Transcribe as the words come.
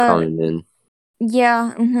coming in.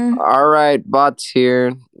 Yeah. Mm-hmm. All right, bots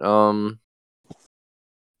here.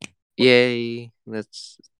 Yay!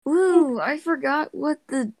 Let's. Woo! I forgot what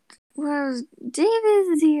was.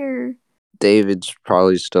 David is here. David's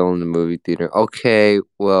probably still in the movie theater. Okay,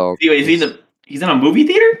 well. Anyway, he's in a movie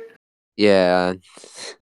theater? Yeah.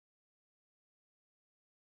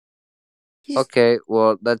 Okay,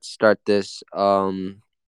 well, let's start this. Yeah.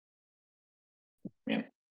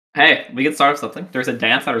 Hey, we can start something. There's a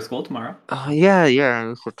dance at our school tomorrow. Yeah.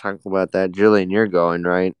 We'll talk about that. Jillian, you're going,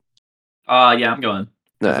 right? Yeah, I'm going.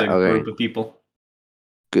 There's a Okay. group of people.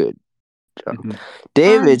 Good job.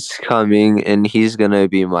 David's coming, and he's gonna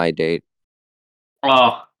be my date.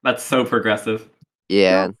 Oh, that's so progressive.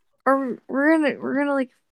 Yeah. We're gonna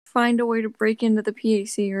like find a way to break into the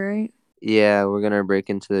PAC, right? Yeah, we're gonna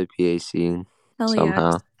break into the PAC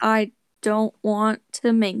somehow. Yes. I don't want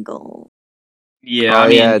to mingle. Yeah,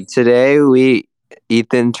 yeah. Today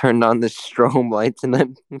Ethan turned on the strobe lights in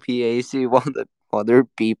the PAC while the other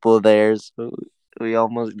people there, so we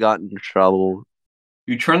almost got in trouble.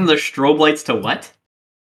 You turned the strobe lights to what?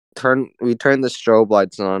 We turned the strobe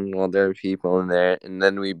lights on while there were people in there, and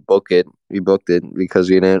then we booked it because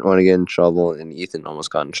we didn't want to get in trouble, and Ethan almost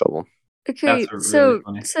got in trouble. Okay, That's really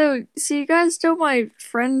funny. so you guys know my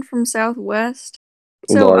friend from Southwest?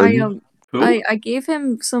 So Lord. I gave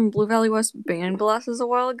him some Blue Valley West band glasses a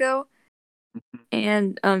while ago,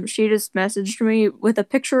 and she just messaged me with a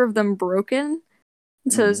picture of them broken.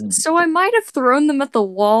 It says, "So I might have thrown them at the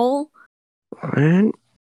wall." What?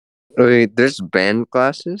 Wait, there's band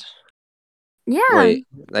glasses? Yeah. Wait,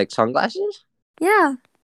 like sunglasses? Yeah.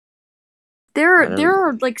 There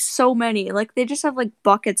are like so many. Like they just have like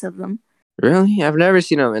buckets of them. Really? I've never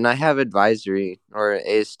seen them, and I have advisory or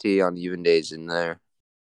AST on even days in there.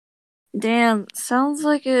 Damn, sounds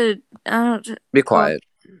like a. Be quiet.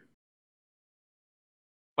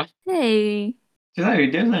 What? Hey.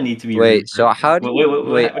 There's no need to be Wait, rude. so how do you...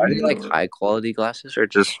 Wait, are they like like high quality glasses or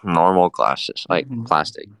just normal glasses, like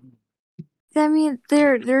plastic? I mean,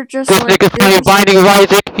 they're just this like... nigga's playing Binding of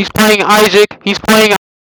Isaac. He's playing Isaac. He's playing...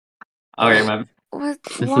 Okay, man. What?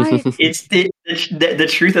 Why? It's the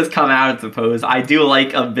truth has come out, I suppose. I do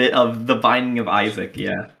like a bit of the Binding of Isaac.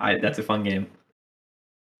 Yeah, that's a fun game.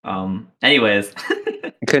 Anyways.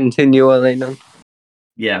 Continue, Elena.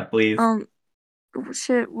 Yeah, please.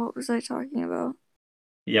 Shit, what was I talking about?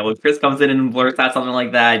 Yeah, when Chris comes in and blurts out something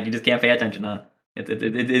like that, you just can't pay attention, huh? It's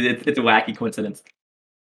a wacky coincidence.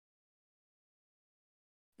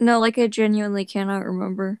 No, like I genuinely cannot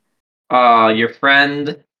remember. Your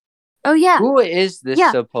friend. Oh yeah. Who is this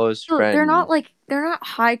supposed friend? They're not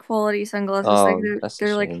high quality sunglasses. Like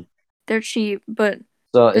they're like they're cheap, but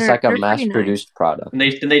so it's like a mass produced product. And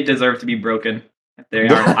they deserve to be broken if they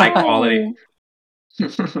aren't high quality.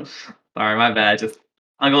 Sorry, my bad.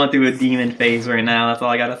 I'm going through a demon phase right now. That's all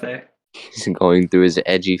I gotta say. He's going through his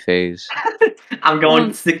edgy phase. I'm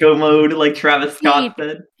going sicko mode, like Travis Scott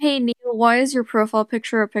said. Hey Neil, why is your profile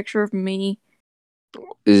picture a picture of me?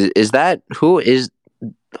 Is that who is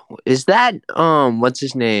that? What's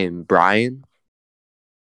his name? Brian?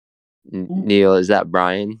 Neil, is that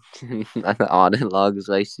Brian? On the audit logs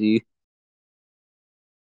I see.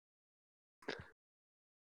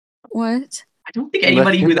 What? I don't think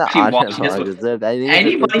anybody who's actually watching this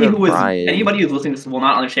anybody who's listening to this will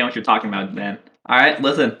not understand what you're talking about, man. Alright,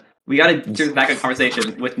 listen. We gotta turn back a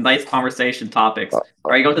conversation with nice conversation topics.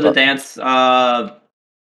 Alright, go to the dance,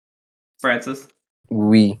 Francis.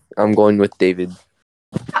 I'm going with David.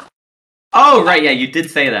 Oh, right, yeah, you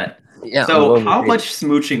did say that. Yeah. So, how much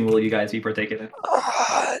smooching will you guys be partaking in?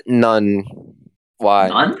 None. Why?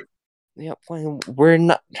 None? Yeah, we're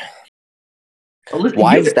not... Listen,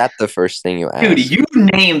 why is that the first thing you asked? Dude, you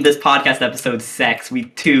named this podcast episode Sex. We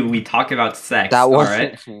talked about sex. That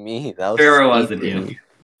wasn't me. That was sure, it wasn't you.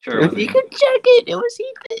 Sure, it wasn't you can check it. It was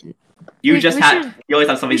Ethan. You always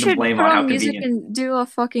have somebody to blame on how music convenient. And do a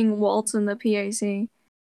fucking waltz in the PAC.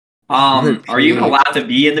 Are you even allowed to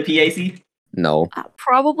be in the PAC? No.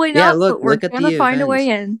 Probably not. Yeah, look, but we're look at gonna the find events. a way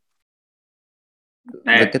in.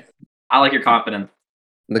 Hey, I like your confidence.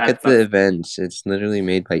 Look at the events. It's literally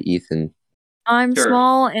made by Ethan. I'm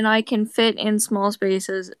small and I can fit in small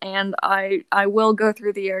spaces, and I will go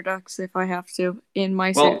through the air ducts if I have to in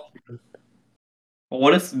my suit. Well,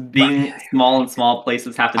 what does being small in small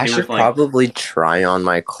places have to do with, like... I should probably try on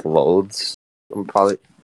my clothes.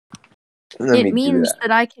 It means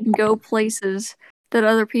that I can go places that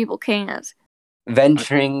other people can't.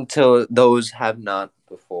 Venturing to those have not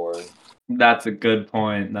before. That's a good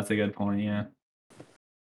point. Yeah.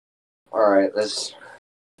 Alright, let's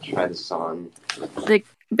try this on.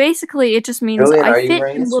 Basically, it just means I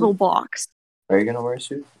fit in a little box. Are you gonna wear a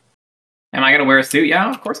suit? Am I gonna wear a suit? Yeah,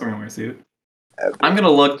 of course I'm gonna wear a suit. I'm gonna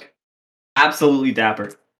look absolutely dapper.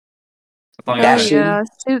 That's all I'm gonna say. Yeah,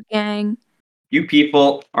 suit gang. You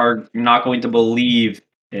people are not going to believe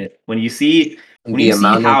it when you see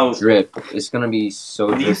how drip. It's gonna be so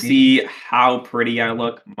when you see how pretty I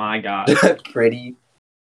look. My God, pretty.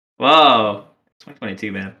 whoa,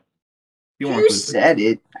 2022, man. You said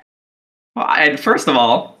it. Well, and first of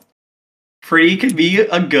all, pretty could be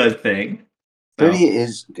a good thing. Pretty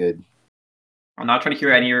is good. I'm not trying to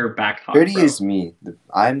hear any of your back talk. Pretty bro. is me.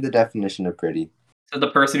 I'm the definition of pretty. So the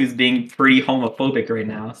person who's being pretty homophobic right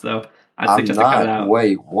now. So I'd I'm suggest to cut it not. out.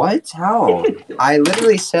 Wait, what? How? I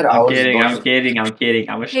literally said I I'm was kidding. going. I'm kidding. I'm kidding.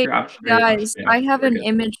 I'm Hey sure. guys, I have an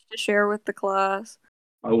image to share with the class.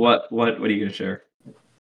 Oh, what are you gonna share?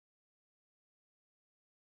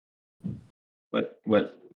 What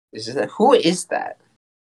Is that? Who is that?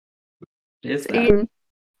 is that? Aiden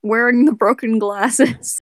wearing the broken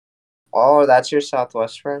glasses. Oh, that's your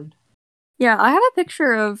Southwest friend? Yeah, I have a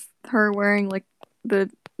picture of her wearing like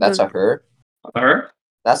That's a her? Her?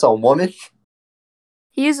 That's a woman?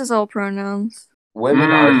 He uses all pronouns.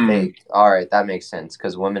 Women are fake. Alright, that makes sense,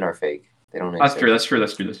 because women are fake. They don't exist. That's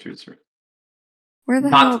true. Where the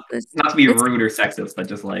hell not to be rude or sexist, but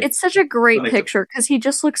just like it's such a great picture because he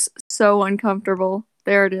just looks so uncomfortable.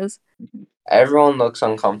 There it is. Everyone looks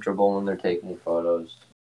uncomfortable when they're taking photos.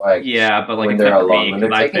 Like, yeah, but like when except they're for alone. me, When they're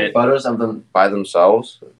because I taking fit. photos of them by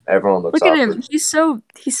themselves, everyone looks Look at awkward. him. He's so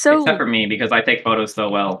Except for me, because I take photos so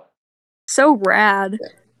well. so rad.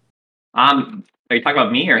 Are you talking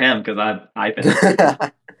about me or him? Because I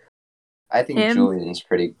fit. I think Him? Julian's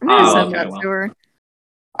pretty. I'm gonna send okay, that to her.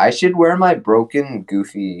 I should wear my broken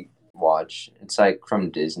Goofy watch. It's like from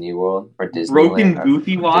Disney World or Disneyland. Broken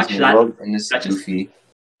Goofy watch. Disney World, and it's Goofy.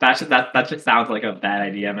 That just sounds like a bad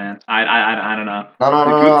idea, man. I don't know.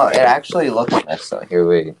 No. It actually looks nice though. Here,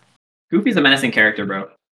 wait. Goofy's a menacing character, bro.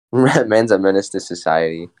 Man's a menace to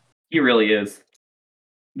society. He really is.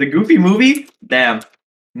 The Goofy movie? Damn.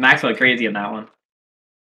 Max went crazy in that one.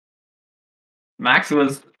 Max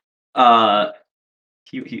was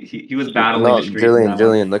he was battling the streets.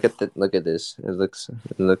 Julian, look at this.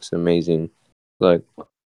 It looks amazing. Look.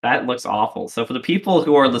 That looks awful. So for the people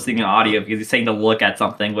who are listening to audio, because he's saying to look at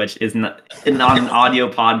something which is not an audio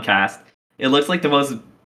podcast, it looks like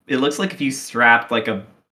if you strapped like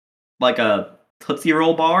a Tootsie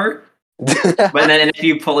Roll bar, but then if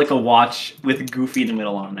you put like a watch with Goofy in the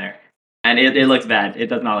middle on there, and it looks bad. It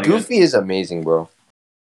does not look Goofy good. is amazing, bro.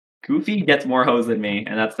 Goofy gets more hoes than me,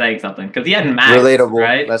 and that's saying something because he had Max. Relatable,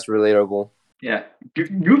 right? That's relatable. Yeah,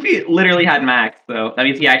 Goofy literally had Max, so that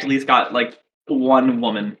means he actually got like one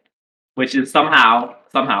woman, which is somehow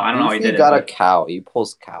I don't know how he did it. Goofy got a cow. He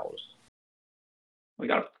pulls cows. We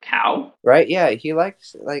got a cow, right? Yeah, he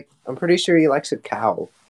likes I'm pretty sure he likes a cow.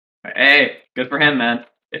 Hey, good for him, man.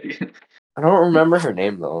 I don't remember her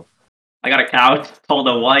name though. I got a cow. Told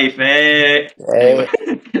a wife. Hey. Anyway.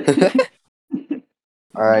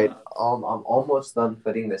 All right. I'm almost done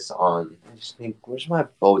putting this on. I just think, where's my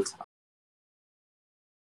bow tie?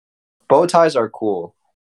 Bow ties are cool.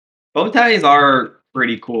 Bow ties are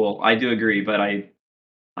pretty cool. I do agree, but I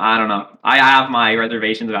don't know. I have my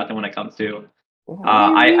reservations about them when it comes to.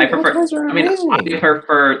 I prefer. I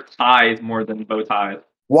prefer ties more than bow ties.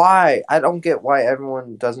 Why? I don't get why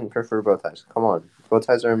everyone doesn't prefer bow ties. Come on, bow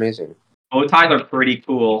ties are amazing. Bow ties are pretty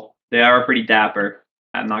cool. They are pretty dapper.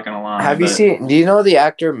 I'm not gonna lie. Have you seen? Do you know the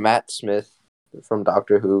actor Matt Smith from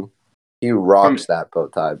Doctor Who? He rocks that bow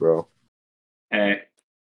tie, bro. Hey.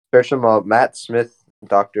 Search him up. Matt Smith,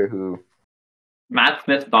 Doctor Who. Matt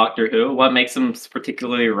Smith, Doctor Who. What makes him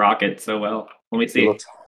particularly rock it so well? Let me see.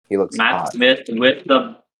 He looks Matt hot. Smith with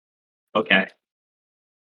the. Okay.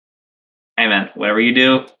 Hey man, whatever you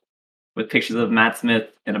do with pictures of Matt Smith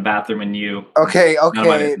in a bathroom and you. Okay.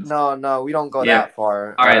 No, we don't go that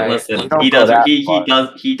far. All right, listen. He does rock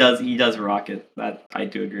it. That I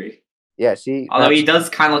do agree. Yeah, see. Although he does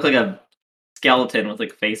kind of look like a skeleton with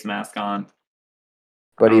like a face mask on.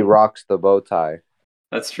 But he rocks the bow tie.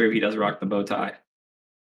 That's true. He does rock the bow tie.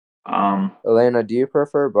 Elena, do you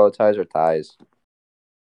prefer bow ties or ties?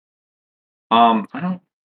 I don't.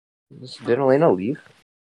 Did Elena leave?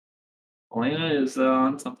 Elena is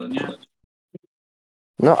on something, yeah.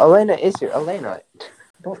 No, Elena is here. Elena,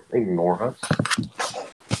 don't ignore us.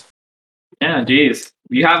 Yeah, geez.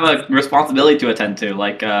 You have a responsibility to attend to,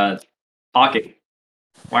 like talking.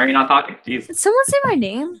 Why are you not talking? Jeez. Did someone say my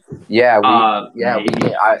name? Yeah,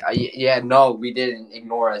 no, we didn't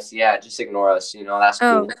ignore us. Yeah, just ignore us. You know, that's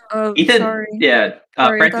cool. Ethan, sorry. Yeah,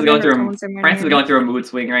 Sorry, Francis is going through a mood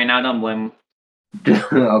swing right now. Don't blame him.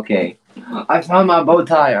 Okay. I found my bow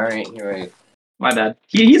tie. All right, here. My bad.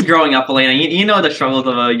 He's growing up, Elena. You know the struggles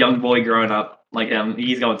of a young boy growing up like him.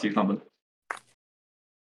 He's going through something.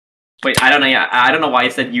 Wait, I don't know. Yeah, I don't know why I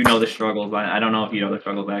said you know the struggles. I don't know if you know the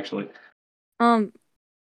struggles actually.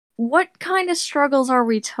 What kind of struggles are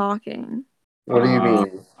we talking? What do you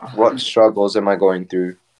mean? What struggles am I going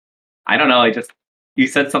through? I don't know. You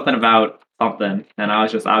said something about something, and I'm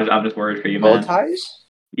just worried for you, Bow man. ties?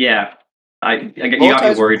 Yeah, you Bow gotta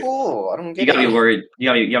ties be worried. are cool. I don't get You gotta it. be worried. You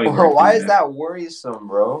gotta be worried. Why is that worrisome,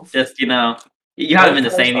 bro? Just you Bow haven't been the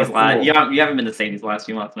ties same are these last. cool. You haven't been the same these last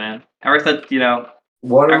few months, man. Ever since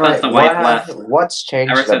What's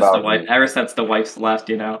changed about me? ever since the wife's left,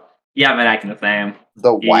 you haven't acting the same.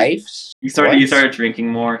 The wives? You started drinking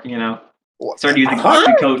more, What? Started using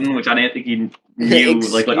oxycodone, which I didn't think you knew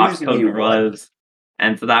like what Excuse me, oxycodone what? was,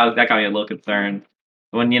 and so that got me a little concerned.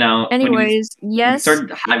 When Anyways, when you yes,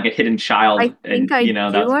 started having a hidden child, I think and I do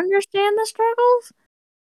that's understand the struggles.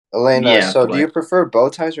 Elena, yeah. so do you prefer bow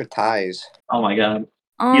ties or ties? Oh my god,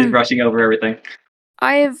 he's brushing over everything.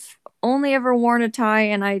 I've only ever worn a tie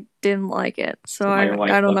and I didn't like it, so I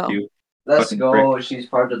don't know. Let's go. She's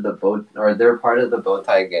part of the bow, or they're part of the bow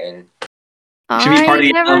tie gang. You should be part of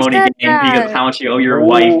the never alimony said game because that. how much you owe your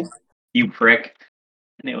wife, you prick.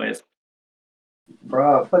 Anyways,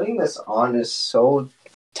 Bro, putting this on is so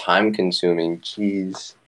time consuming.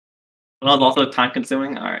 Jeez. well, it's also time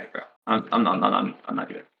consuming. All right, bro. I'm not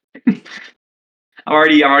doing it. I've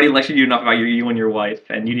already lectured you enough about you and your wife,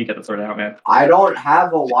 and you need to get this sorted out, man. I don't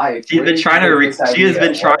have a wife. She's been trying to reach. She has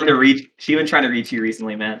been trying to reach. She's been trying to reach you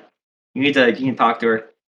recently, man. You can talk to her.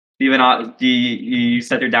 You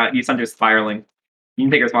sent her down. You sent her spiraling. You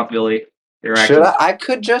can take responsibility for your actions. I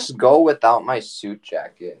could just go without my suit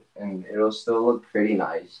jacket, and it'll still look pretty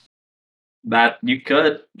nice. That you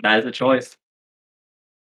could. That is a choice.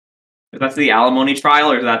 Is that to the alimony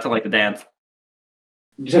trial, or is that to like the dance?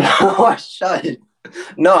 No, shut it.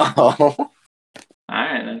 No. All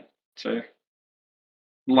right, then. Sure.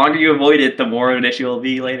 The longer you avoid it, the more of an issue it'll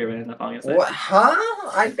be later, man. That's all I'm gonna say. What? Huh?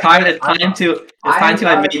 It's time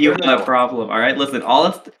to admit you have a problem. All right, listen.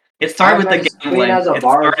 It started with the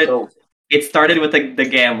gambling. It started with the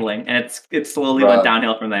gambling, and it slowly went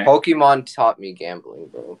downhill from there. Pokemon taught me gambling,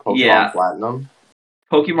 bro. Pokemon Platinum.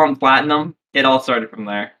 Pokemon Platinum. It all started from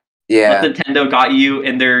there. Yeah. Once Nintendo got you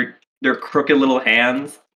in their crooked little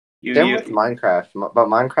hands. Same with Minecraft, but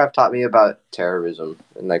Minecraft taught me about terrorism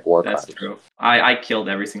and like war crimes. That's true. I killed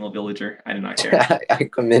every single villager. I did not care. I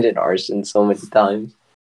committed arson so many times.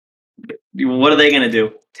 What are they gonna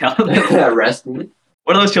do? Tell them. Arrest me.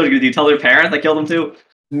 What are those children gonna do? Tell their parents I killed them too?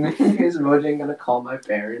 Is Mojang gonna call my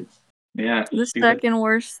parents? Yeah. The second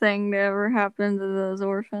worst thing to ever happen to those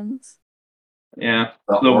orphans. Yeah.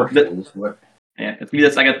 The orphans? What? Yeah, it's me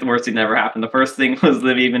the second worst thing that ever happened. The first thing was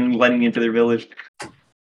them even letting me into their village.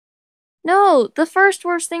 No, the first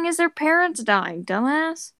worst thing is their parents dying,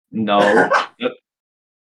 dumbass. No.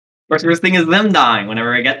 Worst thing is them dying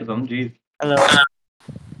whenever I get to them. Jeez. Hello.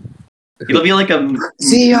 It'll be like a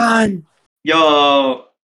Zeon. Yo.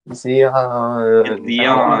 Zeon. It's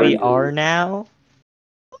Zeon. We are now.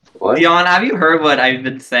 What? Zeon, have you heard what I've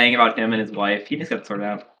been saying about him and his wife? He just got sorted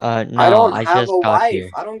out. No, I have just a got wife.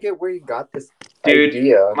 here. I don't get where you got this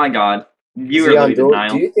idea. My God, you Zeon, are living in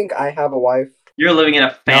denial. Do you think I have a wife? You're living in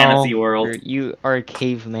a fantasy world. You are a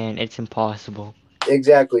caveman. It's impossible.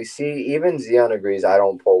 Exactly. See, even Zeon agrees I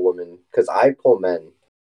don't pull women because I pull men. You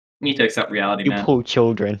need to accept reality, man. You pull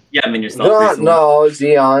children. Yeah, I mean yourself. No,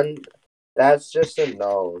 Zeon. That's just a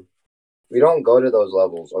no. We don't go to those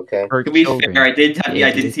levels, okay? To be fair, I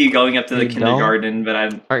did see you going up to the kindergarten, but I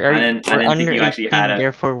didn't think you actually had it.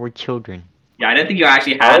 Therefore, we're children. Yeah, I didn't think you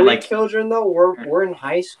actually had like children though. We're in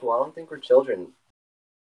high school. I don't think we're children.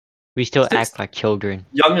 We still act like children.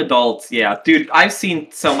 Young adults, yeah, dude. I've seen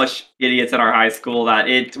so much idiots in our high school that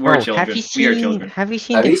we're children. We are children. Have you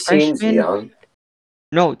seen the freshmen?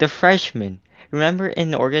 No, the freshmen. Remember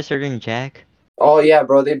in the orchestra during Jack? Oh yeah,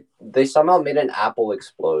 bro. They somehow made an apple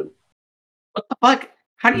explode. What the fuck?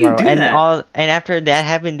 How do you do that? And after that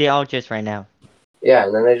happened, they all just ran out. Yeah,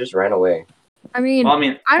 and then they just ran away. I mean,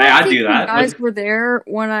 I don't think you guys were there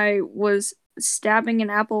when I was stabbing an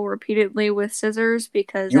apple repeatedly with scissors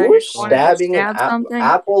because I just wanted to stab something.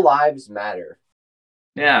 Apple lives matter.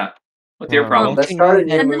 Yeah. What's your problem? Let's start a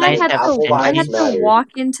new movie. I had to walk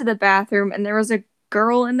into the bathroom and there was a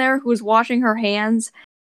girl in there who was washing her hands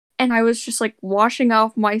and I was just like washing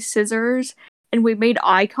off my scissors and we made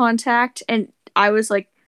eye contact and I was like,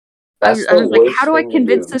 how do I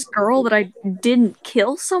convince this girl that I didn't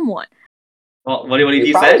kill someone? Well, what did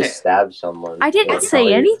you say? Stab someone. I didn't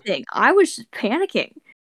say anything. I was just panicking.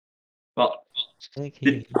 Well,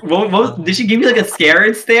 Did she give you like a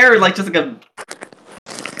scared stare, or like just like a?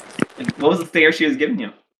 Like, what was the stare she was giving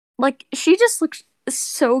you? Like, she just looked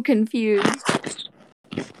so confused.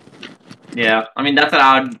 Yeah, I mean that's what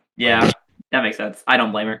I would. Yeah, that makes sense. I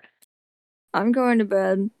don't blame her. I'm going to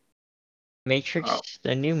bed. Matrix,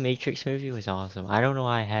 the new Matrix movie was awesome. I don't know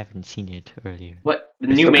why I haven't seen it earlier. What, the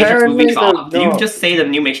new Matrix movie is awesome? Did you just say the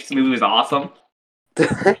new Matrix movie was awesome?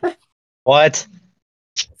 What?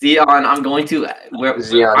 Zion, I'm going to.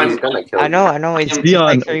 Zion, he's gonna kill you. I know. It's Zion,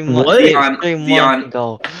 like 3 months. what? Zion, 3 Zion, months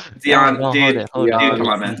ago. Zion, No, dude, hold it. dude, come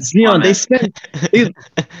on, man. Zion, they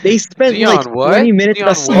spent Zion, like what? 20 minutes Zion,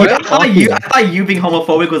 of us what? I thought you being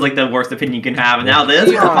homophobic was like the worst opinion you can have, and now this.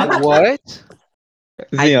 Zion, what?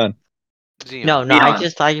 Zion. Zion. No, Zion. I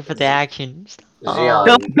just like it for the action. Zion.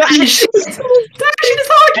 No, that shit is so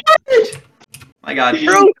garbage. My God,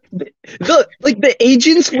 Bro, the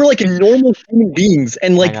agents were like normal human beings,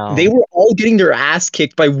 and like I know. they were all getting their ass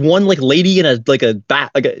kicked by one like lady in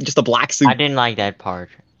just a black suit. I didn't like that part.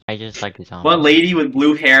 I just like the song. one lady with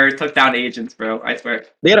blue hair took down agents, bro. I swear,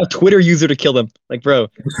 They had a Twitter user to kill them. Like, bro,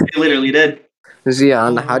 they literally did.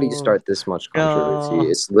 Zion, how do you start this much controversy? No.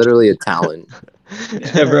 It's literally a talent.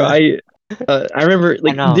 yeah, bro. I remember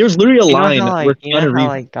like know. there's literally a You know line how where Keanu Reeves.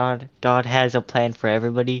 like God has a plan for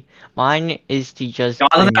everybody. Mine is to just God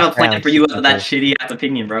doesn't bring have a plan down for you some with that people. shitty ass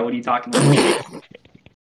opinion, bro. What are you talking about?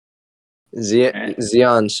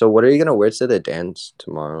 Zion, so what are you gonna wear to the dance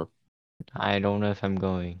tomorrow? I don't know if I'm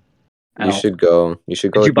going. You should go. You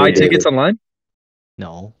should go Did you with me buy and tickets David. online?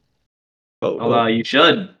 No. Although you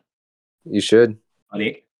should, You should.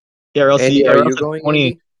 buddy. Yeah, or else Andy, or are else you it's going, 20.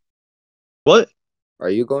 Andy? What? Are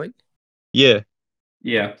you going? Yeah.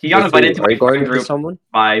 Yeah, he got With invited who? to Are my you going friend with group someone?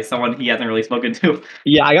 by someone he hasn't really spoken to.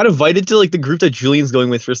 Yeah, I got invited to like the group that Julian's going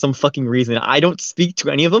with for some fucking reason. I don't speak to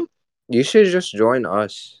any of them. You should just join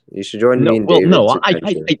us. You should join No, me and well, David's no,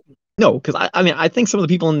 adventure. no, because I mean, I think some of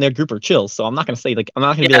the people in their group are chill, so I'm not gonna say like I'm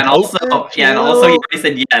not gonna be Yeah, like, and oh, also, chill. he already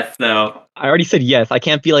said yes, so I already said yes. I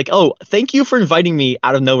can't be like, oh, thank you for inviting me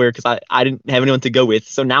out of nowhere because I didn't have anyone to go with.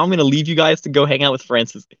 So now I'm gonna leave you guys to go hang out with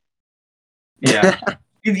Francis. yeah.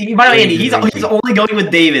 By the way, Andy, he's only going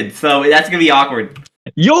with David, so that's gonna be awkward.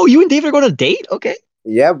 Yo, you and David are going on a date? Okay.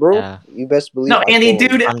 Yeah, bro. Yeah. You best believe. No, Andy, told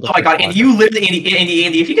him. dude. I'm Oh my God, Andy, you literally,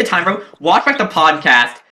 Andy. If you get time, bro, watch back the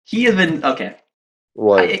podcast. He has been okay.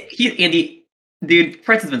 What? Andy, dude,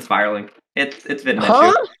 Prince has been spiraling. It's been an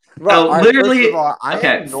Huh? issue. Bro, So alright, literally, first of all, I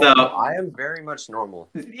okay, am normal. so I am very much normal.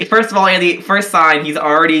 first of all, Andy, first sign, he's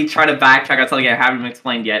already trying to backtrack on something I haven't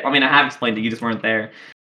explained yet. I mean, I have explained it, you just weren't there.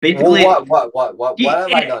 Basically, Well, what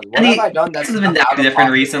have I done? What have I done that's has been out of different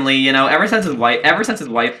pocket? recently. You know, ever since his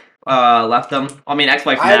wife left him. I mean,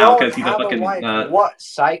 ex-wife I now don't because he's a have a fucking. wife. What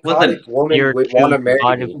psychotic Listen, woman You're would want to too marry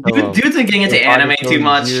body me? pillow. dude's been getting into Your anime body too pillow,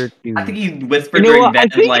 much. you're I think too. he whispered You know during what? I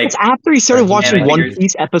bed think like. it's after he started watching anime One figures.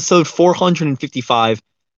 Piece episode 455.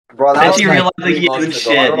 Bro, that Then was she like realized that 3 he months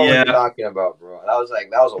isn't ago. I don't shit. know what you're Yeah, talking about, bro. That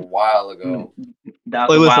was a while ago. that Like,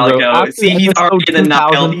 was a listen, while bro, ago. after See, he's episode already in denial.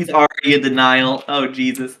 2000, He's already in denial. Oh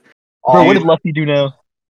Jesus. bro, what Oh, did Luffy do now?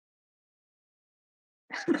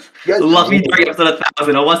 you guys Luffy mean, during episode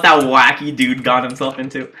 1000. Oh, what's that wacky dude got himself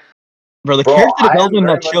into? Bro, the bro, character I am development in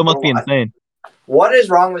very that much show must be normal. insane. What is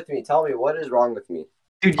wrong with me? Tell me, what is wrong with me?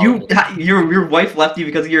 Dude, Tell me. your wife left you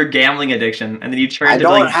because of your gambling addiction, and then you turned I to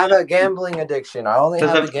don't like. have a gambling addiction. I only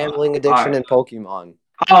Does have it- a gambling addiction in Pokemon.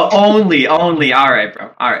 Oh, only. All right,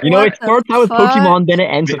 bro. All right. You know, What it the starts out with fuck? Pokemon, then it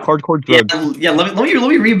ends with hardcore Yeah, drugs. yeah. Let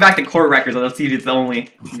me read back the court records. Let's see if it's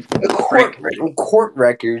only. Court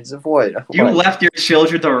records of what? You What? left your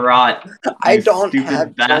children to rot. I You don't stupid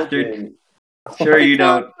have bastard. children. Sure you It's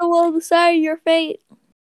all don't. so well decide your fate.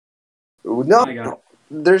 No, my God.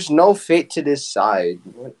 there's no fate to decide.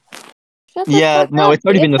 Shut the Yeah, fuck no, up, it's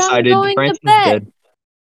already been bitch. I'm decided. going Francis to is bed. dead.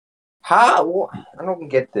 How? I don't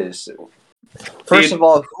get this. First Dude. of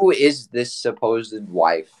all, who is this supposed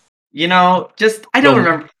wife? You know, just I don't Well,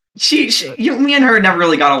 remember. Me and her never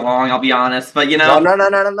really got along. I'll be honest, but you know, No.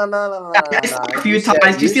 I saw her a few You said-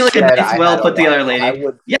 times. You you seem like a said nice, I well had a put together wife. lady. I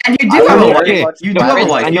would. Yeah, and you I do have a would wife. very much You do have a rather-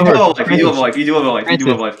 wife. I You know do her. have a wife. You do have a wife. You do have a wife. You do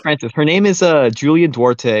have a wife. Francis. Her name is Julian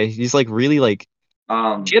Duarte. He's like really like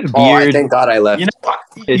she had a Oh, I beard. thank God I left. You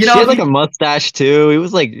know, She had like a mustache too. It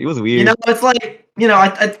was weird. You know, it's like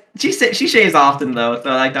she shaves often though, so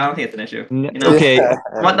like I don't think it's an issue. You know, Okay. the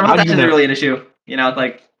How do mustache you isn't know? really an issue. You know, it's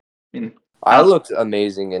like I looked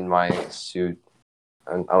amazing in my suit.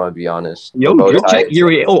 I'm gonna be honest. Yo, The bow drip tie, check.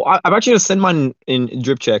 etc. I'm actually gonna send mine in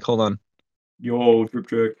drip check. Hold on. yo drip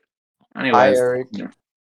check. Hi, Anyways, Eric.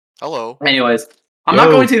 Hello. anyways, I'm Yo.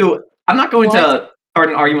 not going to What? start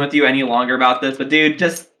an argument with you any longer about this, but dude,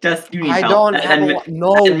 just you need I help. don't have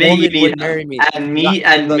no woman would marry me. Admit you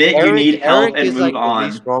Eric, need help Eric and is move like the on.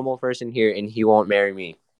 least normal person here, and he won't marry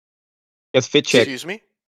me. Yes, fit check. Excuse me?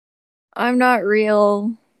 I'm not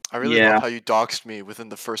real. I really love how you doxed me within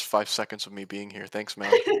the first 5 seconds of me being here. Thanks,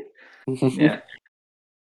 man. Yeah.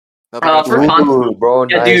 Bro,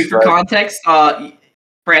 yeah, nice, dude. For context,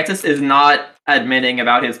 Francis is not admitting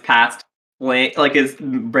about his past, like his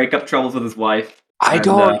breakup troubles with his wife. I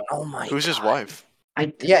don't. Oh my. Who's his wife?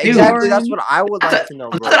 Yeah, exactly. That's what I would like to know,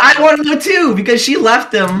 bro. That's what I want to know too, because she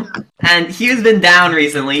left him, and he's been down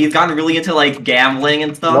recently. He's gotten really into like gambling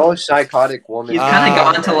and stuff. No psychotic woman. He's kind of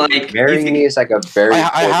gone to like marrying me is like a very.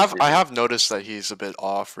 I have noticed that he's a bit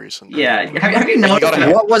off recently. Yeah, have you noticed?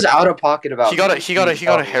 What was out of pocket about? He got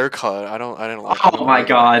a haircut. I didn't like. Oh my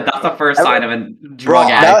god, that's the first sign of a drug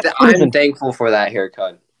addict. I'm thankful for that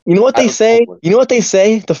haircut. You know what they say? You know what they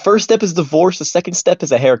say? The first step is divorce. The second step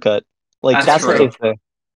is a haircut. Like that's what they say.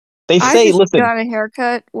 They say, I just listen. got a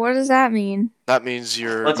haircut. What does that mean? That means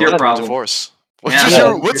you're What's your problem? Divorce.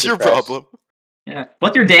 Yeah. What's your problem? Yeah.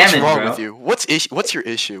 What's your damage, What's wrong bro? with you? What's your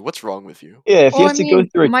issue? What's wrong with you? Yeah, if you have to go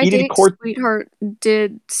through a heated court. My sweetheart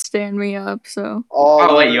did stand me up, so.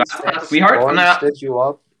 Oh wait, you asked sweetheart? I'm not. Stood you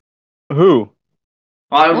up? Who?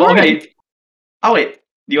 Okay. Oh wait,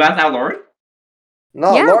 you asked out Lauren?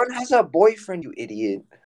 No, yeah. Lauren has a boyfriend, you idiot.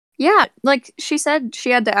 Yeah, like she said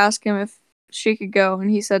she had to ask him if she could go,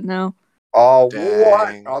 and he said no. Oh,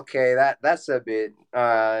 what? Okay, that's a bit.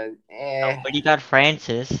 But you got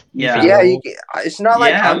Francis. Yeah. Yeah, it's not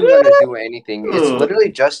like I'm gonna do anything. It's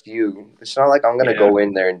literally just you. It's not like I'm gonna go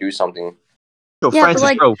in there and do something. Yo, Francis,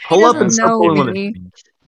 like, bro, pull up and start pulling women.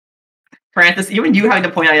 Francis, even you having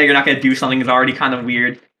to point out you're not gonna do something is already kind of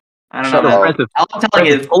weird. I don't know. Francis, all I'm telling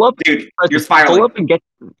you is, pull up, dude, Francis, you're spiraling. Pull up and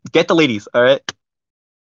get the ladies, all right?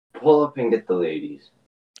 Pull up and get the ladies.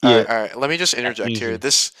 Yeah. All right. Let me just interject here.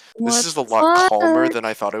 This is a lot calmer than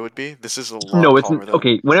I thought it would be. This is a lot calmer than...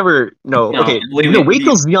 Okay, whenever... Okay. Wait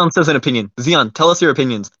till Zion says an opinion. Zion, tell us your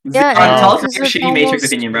opinions. Yeah, tell us your shitty Matrix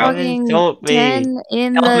opinion, bro. Don't be.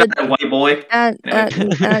 In the... white boy.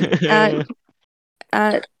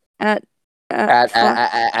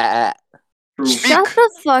 Shut the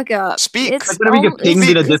fuck up. Speak. It's gonna be pinged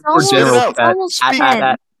in a Discord general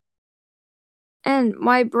chat. And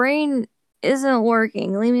my brain isn't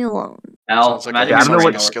working. Leave me alone. Sounds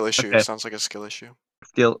like a skill issue. Okay. Sounds like a skill issue.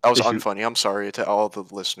 That was unfunny. I'm sorry to all the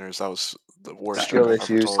listeners. That was the worst. Skill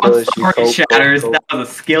issue. Shatters. That was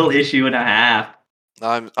a skill issue and a half.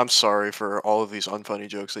 I'm sorry for all of these unfunny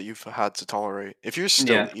jokes that you've had to tolerate. If you're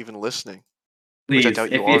still even listening, please, which I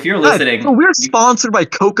doubt if you're listening, guys, we're sponsored by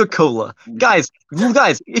Coca-Cola. Guys,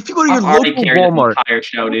 if you go to your local Walmart,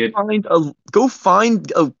 go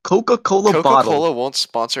find a Coca-Cola bottle. Coca-Cola won't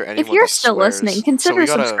sponsor anyone. If you're still listening, consider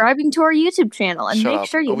subscribing to our YouTube channel and make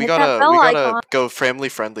sure you hit that bell icon. We gotta go family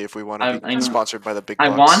friendly if we want to be sponsored by the big bucks.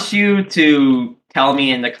 I want you to tell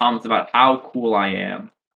me in the comments about how cool I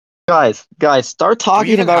am. Guys, start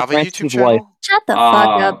talking about Francis' wife. Shut the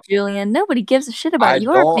fuck up, Julian. Nobody gives a shit about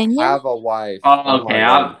your opinion. I don't have a wife. Okay,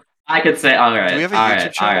 I could say, alright. Do we have a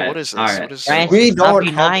YouTube channel? What is this? Right. What is Francis, we don't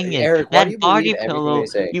denying it. Eric, that body pillow,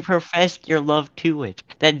 you professed your love to it.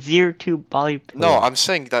 That Zero 2 body pillow. No, I'm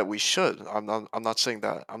saying that we should. I'm not saying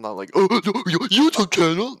that. I'm not like, oh, YouTube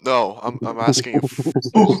channel. No, I'm asking if...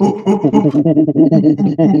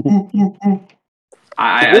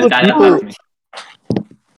 That's me.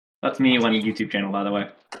 That's me when YouTube channel, by the way.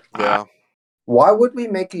 Yeah. Why would we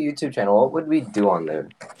make a YouTube channel? What would we do on there?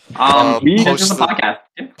 Post the podcast.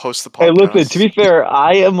 Post the podcast. Hey, look, to be fair,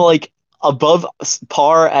 I am like above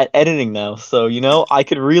par at editing now, so I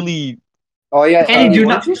could really. Oh yeah,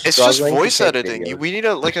 it's just voice editing. We need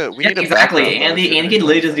a exactly. Andy can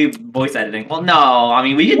literally just do voice editing. Well, no, I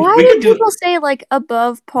mean we Why could do people say like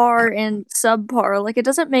above par and subpar? Like it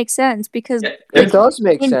doesn't make sense because it does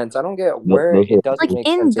make sense. I don't get where it doesn't make sense. Like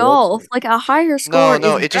in golf, like a higher score.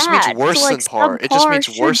 No, it just means worse than par. It just means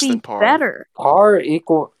worse than par. Better. Par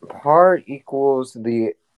equals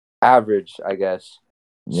the average, I guess.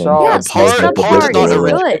 Par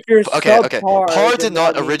did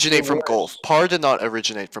not originate from golf. Par did not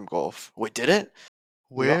originate from golf. Wait, did it?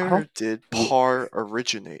 Where did par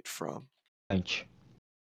originate from? French.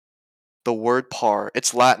 The word par.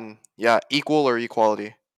 It's Latin. Yeah, equal or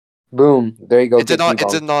equality. Boom. There you go. It did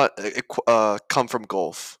not come from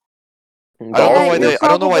golf. I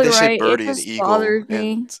don't know why they say birdie and eagle.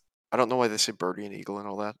 And I don't know why they say birdie and eagle and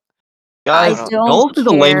all that. Guys, golf is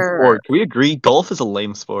a lame sport. Can we agree? Golf is a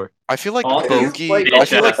lame sport. I feel like bogey. I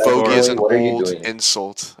feel like bogey is an old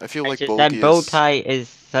insult. I feel like bogey that bow tie is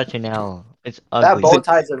such an L. It's That ugly. bow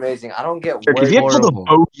tie is amazing. I don't get If where you get called a horrible.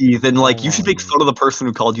 bogey, then like you Oh should my make fun of the person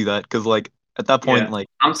who called you that, because like at that point, Yeah. like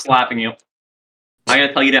I'm slapping you. I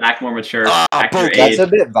gotta tell you to act more mature. Act your bogey. That's age. a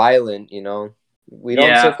bit violent, you know. We don't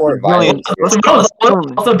Yeah. support Julian, violence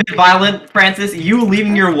here. Also a bit violent, Francis. You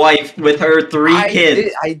leaving your wife with her 3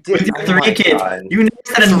 kids. I did. With your Oh 3 my kids. God. You never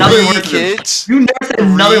said another word to them. kids? You never said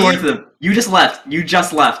another word to 3? them. You just left. You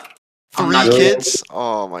just left. I'm 3 not Julian. kids?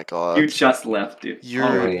 Oh my You god. just left, dude. You're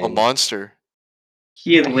a Julian. monster.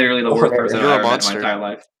 He is literally the worst person I've You're a ever met in my monster. entire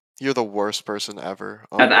life. You're the worst person ever.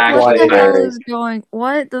 Oh That's my actually What the fact. hell is going?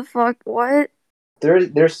 What the fuck? What?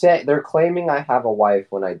 They're claiming I have a wife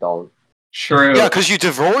when I don't. True. Yeah, because you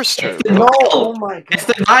divorced her, It's bro. No, denial. oh my It's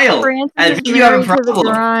God. denial. Francis And is you have a married to the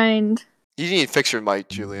problem. grind. You need to fix your mic,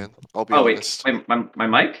 Julian. I'll be Oh wait, honest. wait, my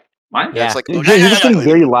mic? Mine? Yeah, it's Yeah. like you're just getting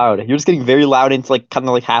very loud. You're just getting very loud, and it's like kind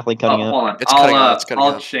of like halfway cutting Oh, out. hold on. It's cutting out. It's cutting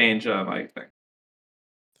I'll out. change my thing.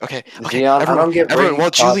 Okay, Zion, I don't get where everyone, you while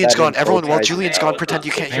thought Julian's that in gone, bow ties Julian's and gone, bells pretend you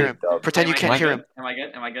was can't hear him. made up. Pretend you can't hear him. Am I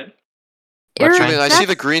good? Am I good? What, Eric, Julian, I Francis? see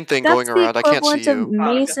the green thing going that's the around. I can't see equivalent of you.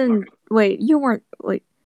 Mason. Wait, you weren't. Wait,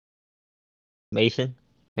 Mason?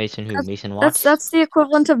 Mason who? Mason that's Watts? the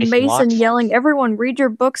equivalent of Mason Mason Watts? yelling, "Everyone, read your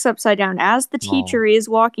books upside down!" as the Oh. teacher is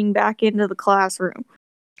walking back into the classroom.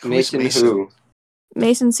 Who is Mason Mason? who?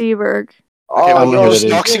 Mason Seberg. Okay, Oh, I don't know no, who he's that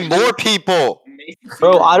is. doxing more people.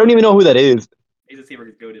 Bro, I don't even know who that is. Mason Seberg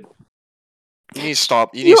is goated. You need to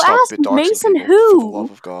stop. You need You to stop asked doxing Mason people. For the who?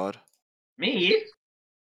 love of God. Me?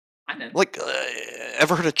 I know. Like,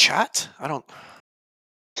 ever heard of chat? I don't.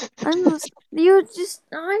 I'm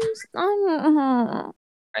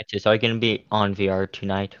Francis, are you gonna be on VR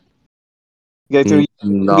tonight? You guys are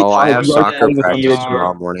No, I have you are soccer playing with practice EA.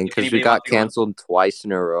 tomorrow morning If because we anybody got wants to go on. canceled twice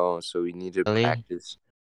in a row, so we need to Really? practice.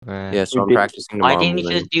 Right. Yeah, so I'm did- practicing Why tomorrow didn't you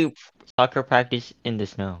morning. just do soccer practice in the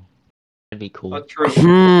snow? That'd be cool. That's true. I Zion,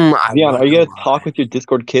 are you wonder gonna talk with your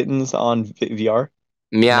Discord kittens on VR?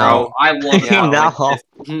 Meow. Bro, I love Yeah. that.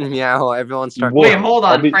 No. Meow. Everyone start Wait, Wait, meowing. hold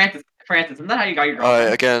I'll on, be- Francis. Isn't that how you got your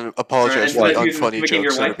girlfriend? Again, apologize for Or the is this unfunny became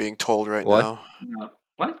your jokes that are wife? being told right What? now. No.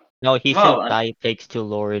 What? No, he Well, sent thigh pics to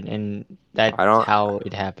Lauren, and that's I don't. how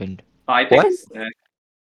it happened. Thigh What? pics?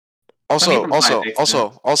 Also, from side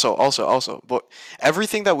pics, but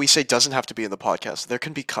everything that we say doesn't have to be in the podcast. There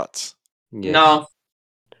can be cuts. Yes. No.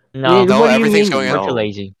 No, No, What do you everything's mean? going we're out. too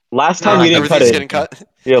lazy. Last No, time we didn't cut Everything's it. getting cut.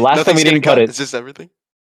 Yeah, last time Nothing's we getting didn't cut it. It's just everything.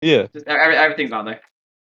 Yeah. Just everything's on there.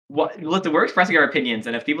 Listen, we're expressing our opinions,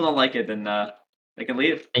 and if people don't like it, then they can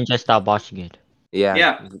leave. And just stop watching it. Yeah.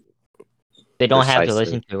 Yeah. They don't have to Precisely.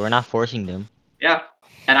 listen to it. We're not forcing them. Yeah.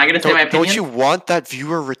 And I'm gonna say my opinion. Don't you want that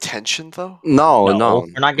viewer retention though? No, We're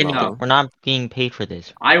not getting. no. We're not being paid for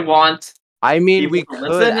this. I want I mean, people we to could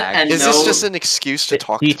listen and actually. Is this know. just an excuse to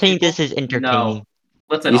talk Do you to think people? this is entertaining? No.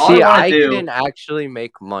 Listen, You all see, I want I to do. can actually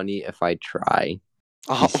make money if I try.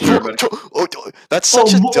 Oh, see. that's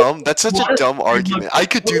such What a dumb a argument. look- I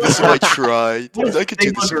could do this if I tried. What a I could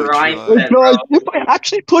do this if I grind tried. set, Guys, bro. if I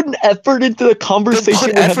actually put an effort into the Then conversation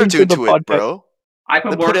put we're having effort for the into it, podcast. bro. I put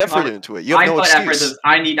Then more put effort effort into it. You have no excuse.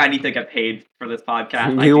 I need to get paid for this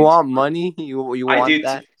podcast. You want money? You I want do.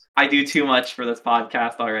 that? I do too much for this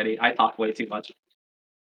podcast already. I talk way too much.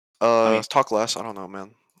 Talk less. I don't know,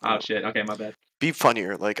 man. Oh shit. Okay, my bad. Be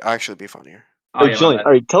funnier. Like, actually be funnier. Oh yeah, my Julian, bad.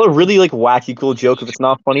 all right, tell a really like wacky cool joke. If it's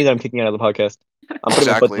not funny, then I'm kicking you out of the podcast. I'm putting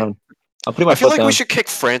my foot Exactly. down. I'm putting my I feel foot like down. we should kick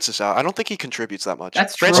Francis out. I don't think he contributes that much.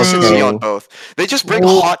 That's Francis and true. Zion both. They just bring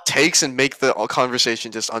Well- hot takes and make the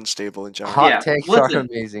conversation just unstable in general. Hot Yeah, takes listen. are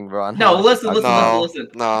amazing, bro. I don't No, know what listen, you're listen, talking listen, about.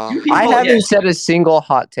 listen. No. You I people- haven't yeah. said a single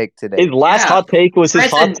hot take today. His last Yeah. hot take was his hot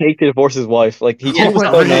Francis- take to divorce his wife. Like he Yeah, was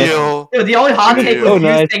but so nice. Real. Dude, the only hot take was So you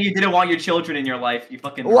nice. saying you didn't want your children in your life. You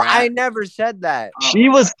fucking Well, rat. I never said that. Oh She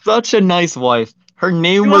my was God. such a nice wife. Her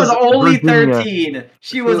name She was only Virginia. 13.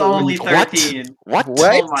 She was Who- only What? 13. What?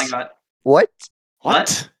 What? Oh my god. What?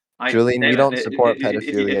 What? Julian, we don't If- support if- if-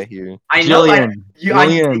 pedophilia here. I know.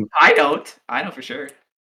 Julian. I don't. I know for sure.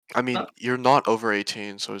 I mean, No. you're not over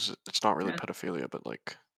 18, so it's not really Yeah. pedophilia, but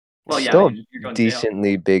like. Well, yeah, Still you're going to jail.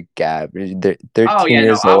 decently big gap. They're 13 Oh yeah, no,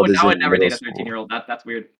 years I old would is in never middle date a school. 13-year-old. That's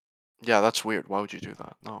weird. Yeah, that's weird. Why would you do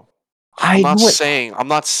that? No. I I'm not know it. saying. I'm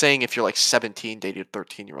not saying if you're like 17 dating a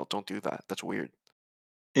 13-year-old, don't do that. That's weird.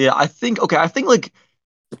 Yeah, I think like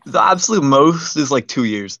the absolute most is like 2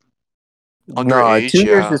 years. No, Underage, 2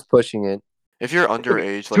 years yeah. is pushing it. If you're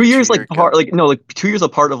underage, like 2 years like 2-year apart, gap. like no, like 2 years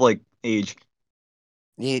apart of like age.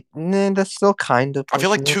 Yeah, that's still kind of. I feel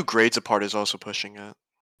like pushing 2 grades apart is also pushing it.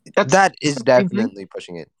 it. That's That is the same thing? definitely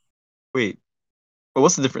pushing it. Wait,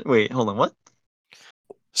 what's the difference? Wait, hold on. What?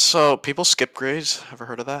 So people skip grades. Ever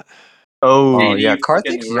heard of that? Oh, Oh yeah, you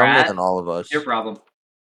fucking Karthik's younger rat. than all of us. Your problem.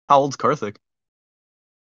 how old's Karthik?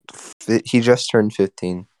 He just turned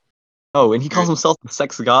 15. Oh, and he calls himself the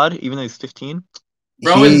sex god, even though he's 15.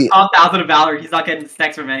 Bro is top 1,000 of Valor. He's not getting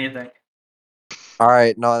sex from anything. All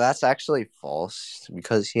right, no, that's actually false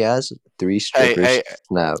because he has 3 strippers. Hey,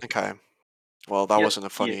 Snap. Okay. Well, that wasn't a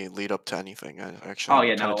funny lead up to anything. Actually, oh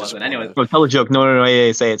yeah, no, it wasn't. Anyway, oh, tell a joke. No,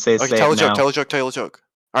 yeah, say it. Okay, tell a joke. Tell a joke.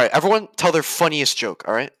 All right, everyone, tell their funniest joke.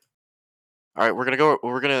 All right. All right, we're gonna go.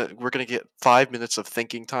 We're gonna get 5 minutes of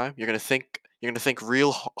thinking time. You're gonna think. You're gonna think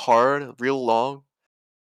real hard, real long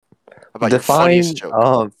about your funniest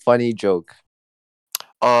joke. Funny joke.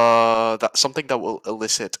 That's something that will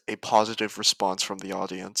elicit a positive response from the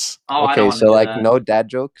audience. Oh, okay, so like no dad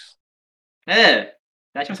jokes. That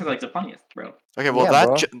joke sounds like the funniest, bro. Okay, well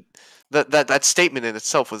that statement in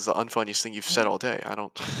itself was the unfunniest thing you've said all day. I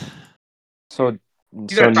don't. So no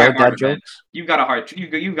dad jokes. Man. You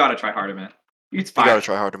gotta try harder, man. You gotta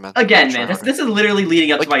try harder, man. Again, man. This is literally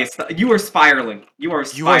leading up to my. You are spiraling. You are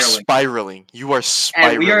spiraling.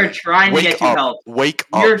 And we are trying to get you help. Wake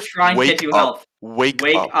up. We are trying to get you help. Wake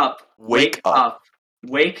up. Wake up,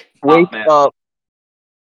 man.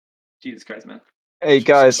 Jesus Christ, man. Hey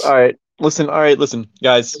guys, all right. Listen,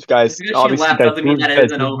 guys. Obviously, doesn't mean that it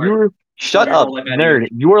isn't over. Shut up, nerd.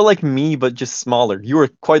 You are like me, but just smaller. You are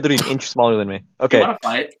quite literally an inch smaller than me. Okay. You wanna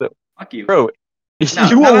fight? So, fuck you, bro. No,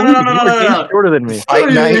 you are shorter than me.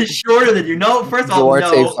 I'm shorter than you. No, first of all,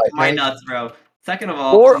 no, my nuts, bro. Second of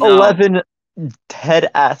all, 4'11",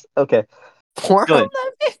 head ass. Okay. 4'11".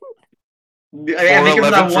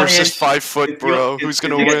 4'11" versus 5 foot, bro. Who's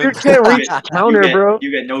gonna win? You can't reach counter, bro.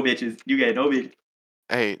 You get no bitches.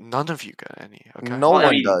 Hey, none of you got any. Okay. No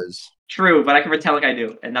one does. True, but I can pretend like I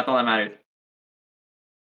do, and that's all that matters.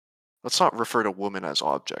 Let's not refer to women as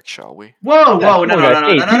objects, shall we? Whoa, no. No,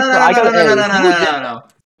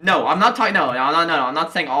 I'm not talking. No, I'm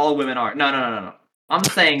not saying all women are. No. I'm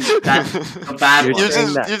saying that the bad ones.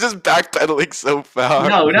 You're just backpedaling so far.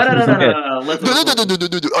 No. Listen.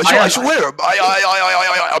 I swear.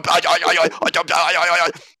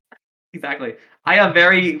 Exactly. I have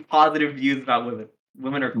very positive views about women.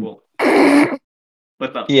 Women are cool.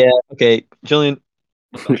 What's up? Yeah. Okay, Julian.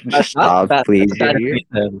 Stop, please.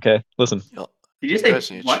 Okay, listen. Did you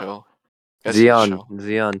say what?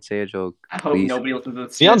 Zion, say a joke. I hope nobody listens to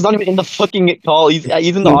this. Zion's not even in the fucking call. He's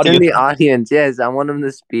in the audience. In the audience, yes. I want him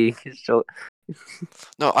to speak. So...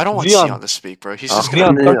 No, I don't want Zion to speak, bro. He's just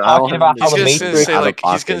gonna talking about how the Matrix.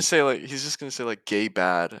 He's just gonna say like gay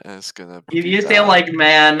bad, and it's gonna. If you say like,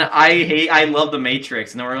 man, I love the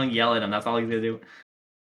Matrix, and then we're gonna yell at him. That's all he's gonna do.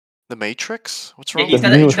 The Matrix? What's wrong? He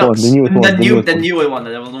said the new one.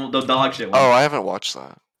 That was the dog shit one. Oh, I haven't watched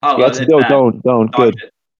that. Oh, yeah, don't. Good.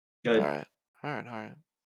 Good. All right.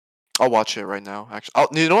 I'll watch it right now.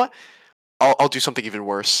 Actually, you know what? I'll do something even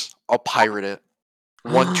worse. I'll pirate it.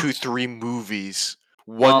 1, 2, 3 movies.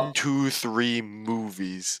 1, 2, 3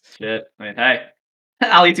 movies. Shit. I mean, hey,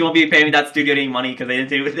 at least you won't be paying me that studio any money because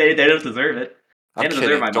they don't deserve it. I'm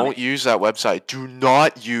kidding. Don't use that website. Do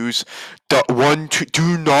not use the 1, 2.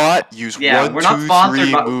 Do not use 1, 2, 3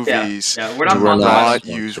 movies. Yeah, we're not sponsored. Do not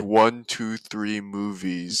use 1, 2, 3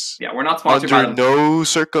 movies. Yeah, we're not sponsored by them. Under no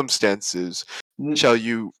circumstances shall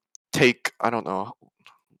you take, I don't know,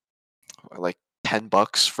 like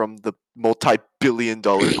 $10 from the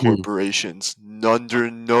multi-billion-dollar corporations.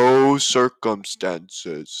 Under no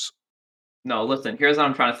circumstances. No, listen. Here's what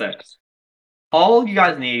I'm trying to say. All you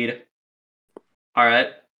guys need, all right,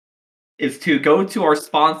 is to go to our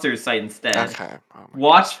sponsor site instead. Okay.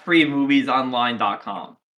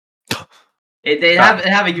 WatchFreeMoviesOnline.com. They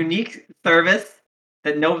have a unique service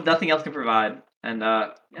that nothing else can provide, and yeah,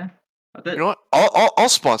 that's it. You know what? I'll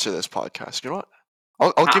sponsor this podcast. You know what?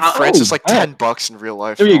 I'll give Francis like $10 in real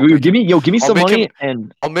life. Give me some money,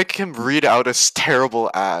 and I'll make him read out a terrible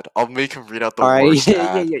ad. I'll make him read out the worst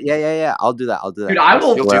ad. Yeah. I'll do that. Dude, I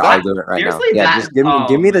will do that. I'll do it right now. Yeah, just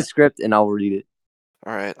give me the script and I'll read it.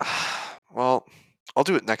 All right. Well, I'll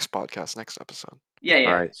do it next podcast, next episode. Yeah.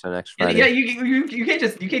 All right. So next Friday. Yeah, you can't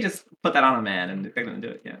just put that on a man and expect him to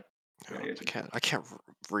do it. Yeah. I can't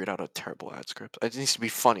read out a terrible ad script. It needs to be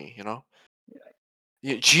funny, you know.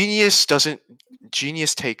 Yeah, Genius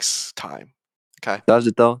takes time. Okay. Does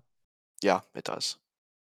it though? Yeah, it does.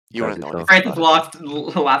 You want to know anything? Francis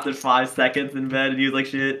lasted 5 seconds in bed and he was like,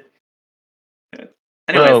 shit.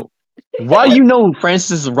 Anyway, why do you know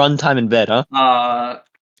Francis' runtime in bed, huh?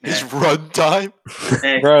 His runtime,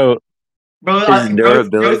 bro. His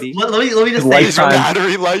durability. Let me just say, his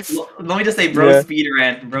battery life. Let me just say, bro, speed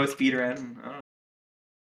ran.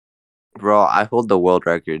 Bro, I hold the world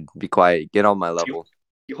record. Be quiet. Get on my level.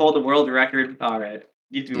 You hold the world record. All right.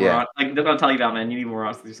 You need to be more honest. Like, that's what I'm telling you about, man. You need to be more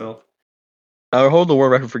honest with yourself. I hold the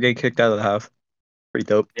world record for getting kicked out of the house. Pretty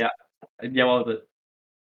dope. Yeah. Yeah, what was it?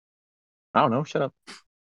 I don't know. Shut up.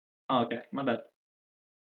 Oh, okay, my bad.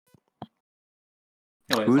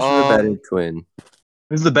 Anyways, Who's the better twin?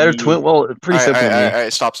 Who's the better twin? Well, pretty simple to me. All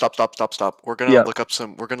right, stop. We're gonna Yeah. look up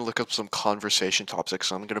some. We're gonna look up some conversation topics.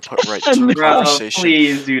 So I'm gonna put right No. to the bro, conversation.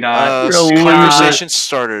 please do not. Conversation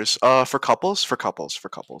starters. For couples. For couples. Okay,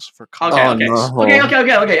 Oh, okay.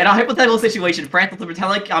 no. Okay. In a hypothetical situation, Francis, pretend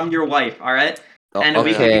like I'm your wife, alright? And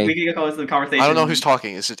Okay. we can go into the conversation. I don't know who's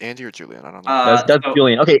talking. Is it Andy or Julian? I don't know. That's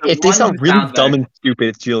Julian. Okay, the if they one sound who really sounds dumb better- and stupid,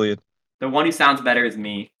 it's Julian. The one who sounds better is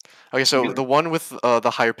me. Okay, so the one with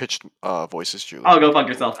the higher pitched voice is Julian. Oh, go fuck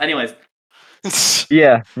yourself. Anyways.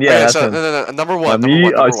 Yeah, Okay, that's so him. no. Number one.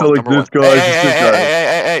 I sound like this guy.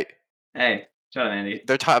 Hey. Hey, shut up, Andy.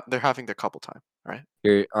 They're having their couple time, right?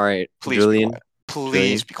 All right, Please Julian. be quiet.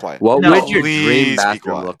 Please be quiet. What No. would your dream Please be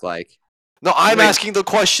bathroom quiet. look like? No, I'm Wait. asking the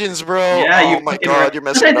questions, bro. Yeah, oh you my fucking god, you're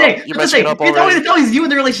messing it up. You're messing it up already. It's always you in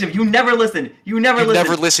the relationship. You never listen. You never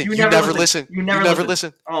listen. You never listen. You never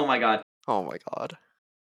listen. Oh my god. Oh my god.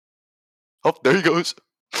 Oh, there he goes.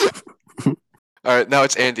 All right, now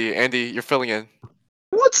it's Andy. Andy, you're filling in.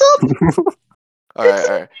 What's up? All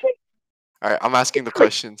right. I'm asking the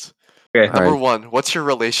questions. Okay. Number one, what's your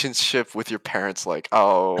relationship with your parents like?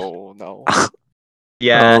 Oh no.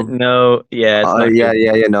 Yeah, no, yeah, it's not yeah,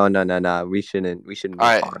 good. no. We shouldn't move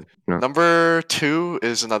Alright. on. No. Number two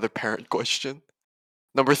is another parent question.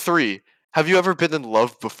 Number three, have you ever been in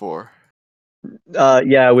love before?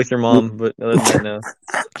 Yeah, with your mom, but other than that, no.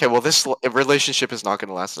 Okay, well this relationship is not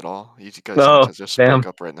gonna last at all. You guys Oh, need to just damn. break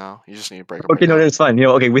up right now. You just need to break up Okay, right no, now. it's fine. You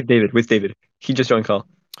know, okay, with David. He just joined call.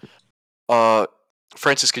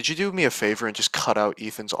 Francis, could you do me a favor and just cut out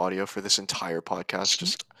Ethan's audio for this entire podcast?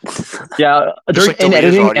 Just Yeah, Just, during like, in delete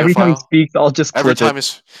his editing, audio every time he file. speaks, I'll just every clip time it.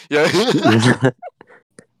 is yeah.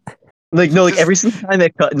 Like no, like Just- every single time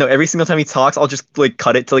every single time he talks, I'll just like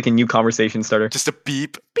cut it to like a new conversation starter. Just a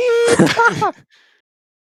beep.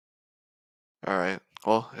 All right.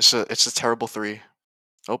 Well, it's a terrible three.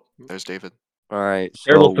 Oh, there's David. All right.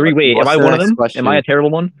 So Terrible three. Wait, am what's I the one of next them? question? Am I a terrible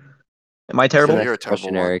one? Am I What's the terrible? next You're a terrible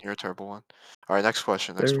question, one. Eric? You're a terrible one. All right, next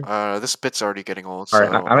question. Sure. This bit's already getting old. All right,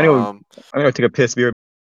 So I'm gonna take a piss. Beer.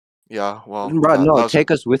 yeah. Well, Bro, that no, was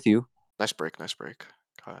take us with you. nice break. Go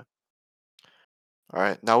ahead. All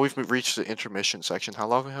right, now we've reached the intermission section. How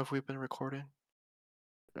long have we been recording?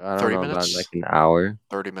 I don't 30 know, minutes. about like an hour.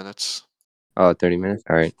 30 minutes. Oh, 30 minutes.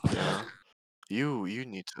 All right. Yeah. You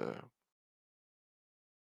need to.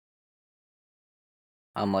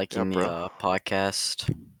 I'm liking bro. the podcast.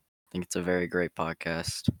 I think it's a very great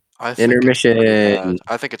podcast. I think it's pretty Intermission. bad.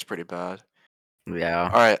 I think it's pretty bad. Yeah.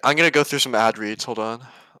 All right, I'm gonna go through some ad reads. Hold on.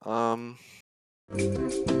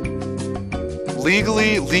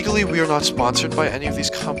 Legally, we are not sponsored by any of these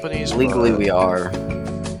companies. Legally, but we are.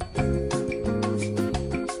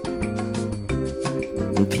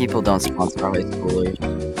 And people don't sponsor high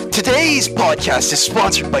schoolers. Today's podcast is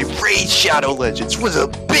sponsored by Raid Shadow Legends, one of the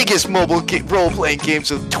biggest mobile role-playing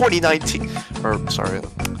games of 2019, or sorry,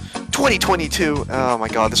 2022. Oh my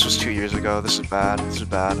god, this was 2 years ago. This is bad.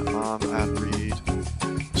 Ad read.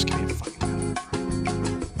 Just give me a fucking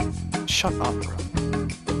ad, bro. Shut up, bro.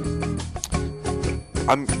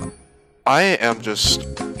 I am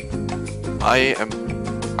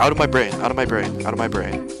out of my brain.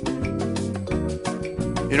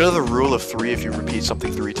 You know the rule of three, if you repeat something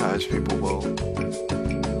 3 times, people will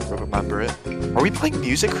remember it. Are we playing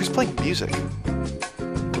music? Who's playing music?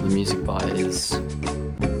 The music bot is...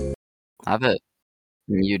 I have it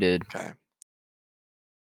muted. Okay.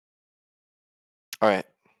 Alright.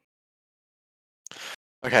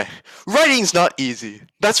 Okay. Writing's not easy.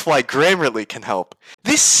 That's why Grammarly can help.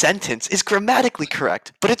 This sentence is grammatically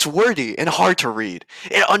correct, but it's wordy and hard to read.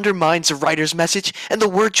 It undermines the writer's message, and the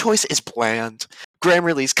word choice is bland.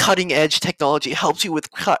 Grammarly's cutting-edge technology helps you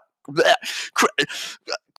with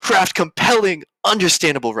craft compelling,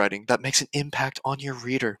 understandable writing that makes an impact on your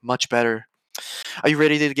reader much better. Are you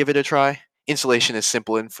ready to give it a try? Installation is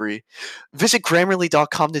simple and free. Visit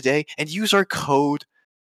Grammarly.com today and use our code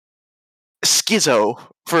Schizo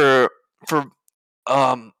for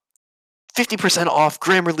 50% off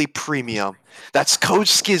Grammarly Premium. That's code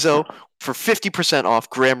Schizo for 50% off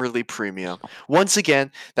Grammarly Premium. Once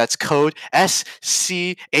again, that's code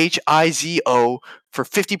SCHIZO for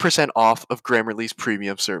 50% off of Grammarly's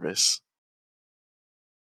premium service.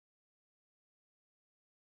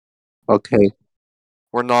 Okay.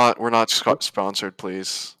 We're not sponsored,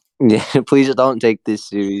 please. Yeah, please don't take this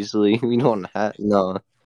seriously. We don't have no.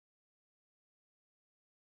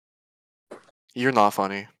 You're not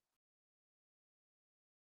funny.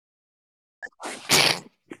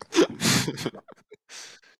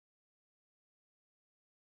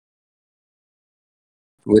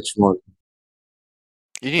 Which one?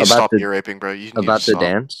 You need to stop ear raping, bro. You need to About the stop.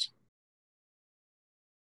 dance?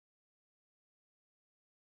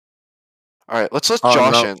 All right, let's let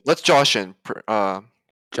Josh in. Let's Josh in.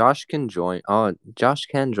 Josh can join. Oh, Josh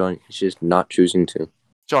can join. He's just not choosing to.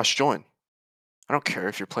 Josh, join. I don't care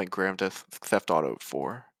if you're playing Grand Theft Auto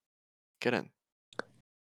 4. Get in.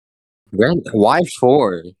 Why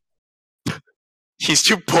 4? He's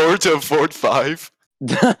too poor to afford 5.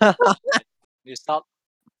 You stop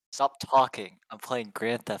talking. I'm playing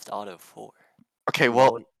Grand Theft Auto 4. Okay,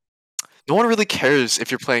 well, no one really cares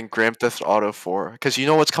if you're playing Grand Theft Auto 4 because you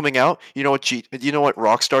know what's coming out. You know what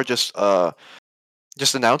Rockstar just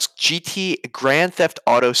announced? Grand Theft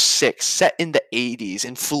Auto 6 set in the 80s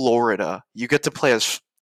in Florida. You get to play as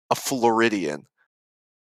a Floridian.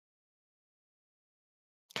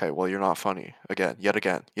 Okay, well, you're not funny. Yet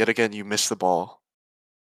again, you missed the ball.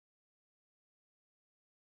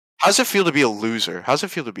 How's it feel to be a loser?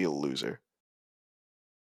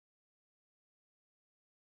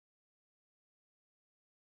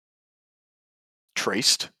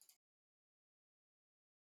 Traced?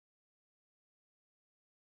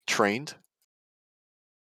 Trained?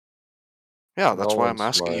 Yeah, that's why I'm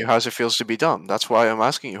asking you how it feels to be dumb. That's why I'm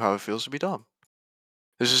asking you how it feels to be dumb.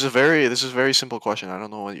 This is a very simple question. I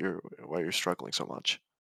don't know why you're struggling so much.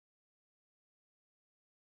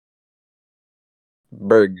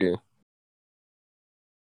 Burger.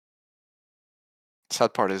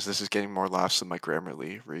 Sad part is this is getting more laughs than my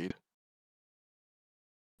Grammarly read.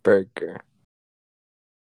 Burger.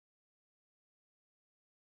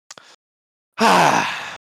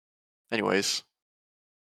 Anyways.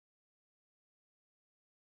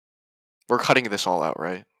 We're cutting this all out,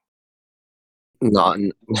 right? Not.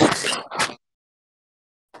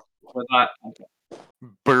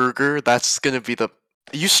 Burger, that's gonna be the...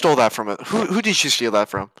 You stole that from it. Who did you steal that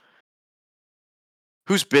from?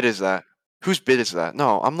 Whose bit is that?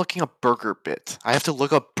 No, I'm looking up Burger Bit. I have to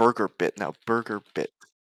look up Burger Bit now. Burger Bit.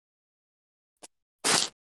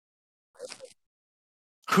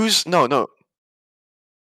 No.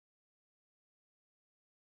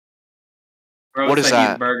 Bro What is said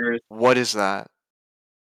that? eat burgers. What is that?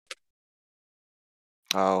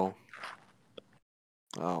 Oh.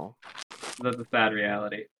 That's a sad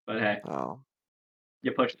reality, but hey. Oh.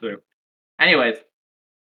 You push through. Anyways.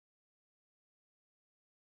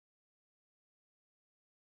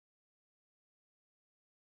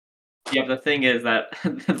 Yeah, the thing is that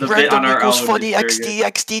the bit on our own funny is very XD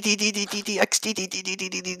good. XD DDDDD XD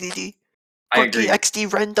DDDDD I agree.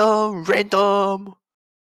 XD random.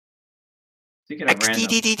 Speaking of random.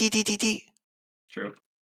 XD. True.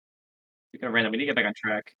 Speaking of random, we need to get back on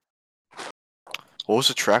track. What was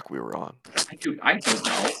the track we were on? I don't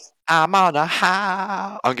know. I'm on a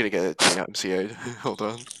high. I'm gonna get it MCA'd. Hold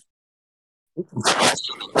on.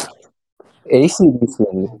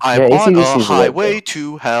 ACDC. I'm on a highway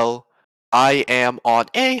to hell. I am on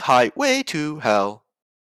a highway to hell.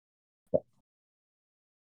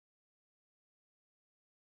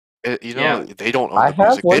 They don't own the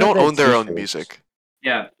music. They don't own their own music.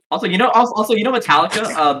 Yeah. Also,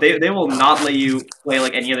 Metallica. They will not let you play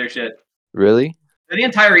like any other shit. Really? They're the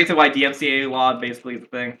entire reason why DMCA law basically is the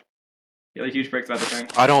thing. Yeah, huge breaks about the thing.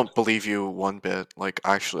 I don't believe you one bit. Like,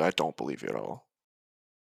 actually, I don't believe you at all.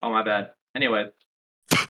 Oh, my bad. Anyway.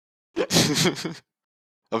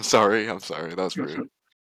 I'm sorry. That was rude.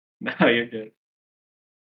 No, you're good.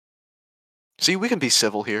 See, we can be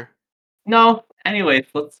civil here. No. Anyways,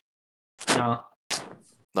 let's. No.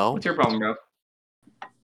 No? What's your problem, bro?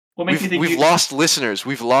 What makes you think we've lost listeners.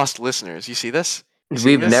 We've lost listeners. You see this?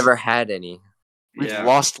 We've never had any. We've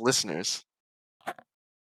lost listeners.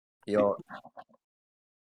 Yo.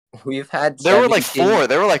 We've had There were like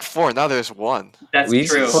 4. Now there's 1. That's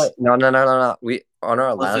true. No. We on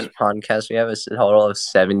our last podcast we have a total of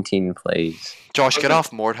 17 plays. Josh, get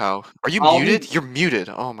off Mordhau. Are you muted? You're muted.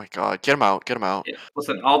 Oh my god. Get him out.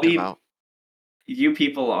 Listen, you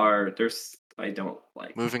people are I don't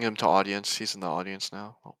like moving him to audience. He's in the audience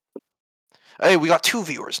now. Oh. Hey, we got 2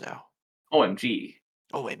 viewers now. OMG.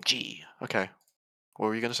 Okay. What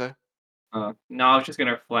were you gonna say? No, I was just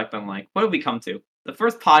gonna reflect on what did we come to? The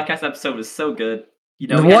first podcast episode was so good. We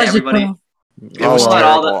had everybody. It was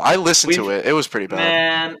terrible. I listened to it. It was pretty bad.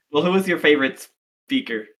 Man, well, who was your favorite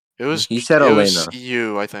speaker? He said Elena. Was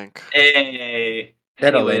you, I think. Hey.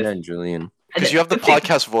 Said Elena and Julian. Because you have the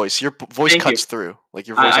podcast voice. Your voice cuts through. Like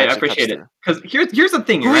your voice I actually appreciate cuts it. through. Because here's the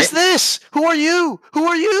thing, Who is this? Who are you?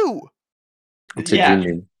 It's a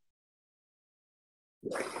junior.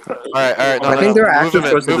 Alright. No, I think they're actually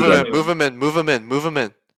supposed to be Move him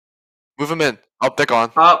in. Move them in. Oh, they're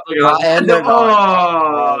gone. Oh, And they're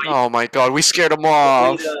gone. Oh my god, we scared them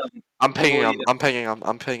off. I'm pinging them. I'm pinging them.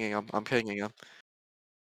 I'm pinging them. I'm pinging them.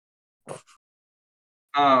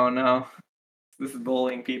 Oh no. This is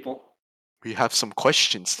bullying people. We have some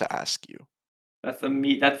questions to ask you.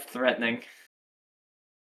 That's threatening.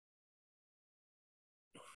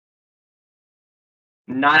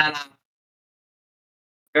 Nah.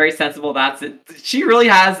 Very sensible. That's it. She really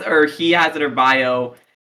has, or he has in her bio.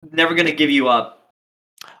 Never gonna give you up.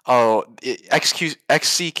 Oh,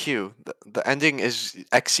 XCQ. The ending is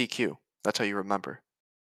XCQ. That's how you remember.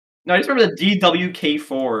 No, I just remember the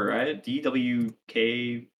DWK4, right?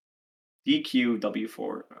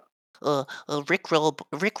 DQW4. Rickroll,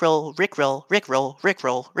 Rickroll, Rickroll, Rickroll,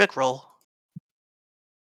 Rickroll, Rickroll.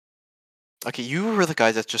 Okay, you were the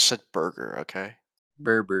guy that just said burger, okay?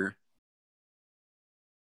 Berber.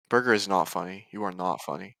 Burger is not funny. You are not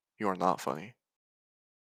funny. You are not funny.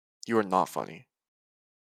 You are not funny.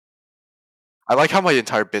 I like how my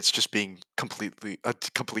entire bit's just being completely a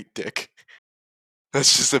complete dick.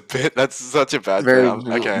 That's just a bit. That's such a bad bit.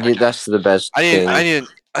 Okay. That's the best thing. I need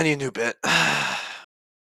a new bit. I'm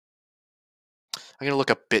gonna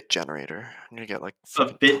look up bit generator. I'm gonna get like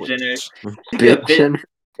fucking bit generator. Bit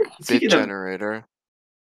generator.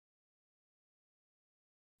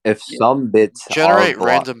 If some bits generate are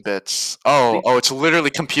random bits. Oh, it's literally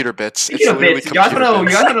computer bits. Speaking of bits, you guys wanna know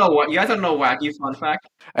wacky fun fact?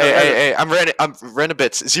 Hey, I'm random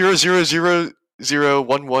bits. 0 0 0 0 0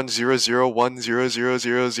 1 1 0 0 0 0 0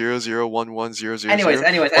 0 0 0 Anyways.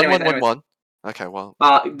 1. Okay, well.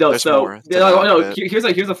 No,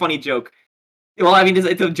 here's a funny joke. Well, I mean,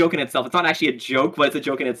 it's a joke in itself. It's not actually a joke, but it's a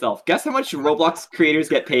joke in itself. Guess how much Roblox creators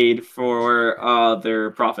get paid for their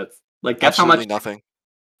profits? Like, guess absolutely how much? Nothing.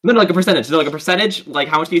 No, like a percentage. No, like a percentage. Like,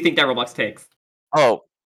 how much do you think that Roblox takes? Oh,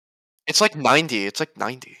 it's like 90. It's like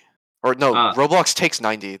 90. Or no, Roblox takes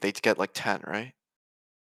 90. They get like 10, right?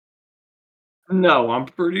 No, I'm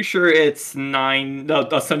pretty sure it's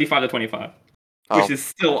 75 to 25, which is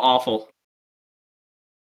still awful.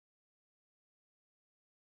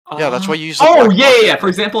 Yeah, that's why you use the black market. Yeah. For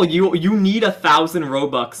example, you need 1,000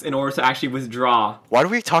 Robux in order to actually withdraw. Why are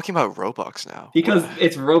we talking about Robux now? Because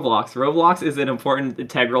it's Roblox. Roblox is an important,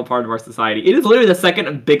 integral part of our society. It is literally the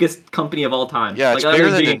second biggest company of all time. Yeah, it's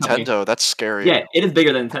bigger than Nintendo. Company. That's scary. Yeah, it is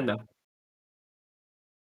bigger than Nintendo.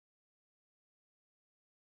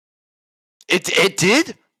 It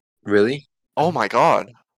did? Really? Oh my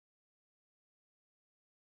god.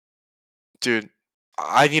 Dude,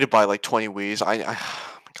 I need to buy like 20 Wiis. Oh my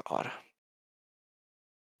god.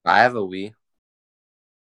 I have a Wii.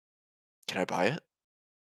 Can I buy it?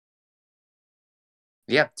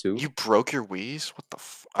 You have two. You broke your Wiis? What the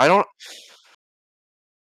I don't...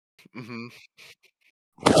 Mm-hmm.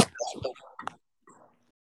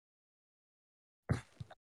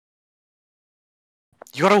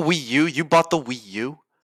 You got a Wii U? You bought the Wii U?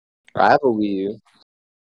 I have a Wii U.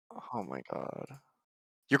 Oh my god.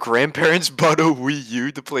 Your grandparents bought a Wii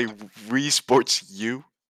U to play Wii Sports U?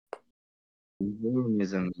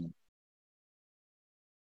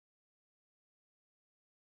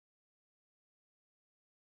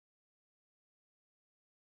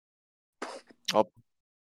 Oh,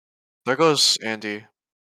 there goes Andy.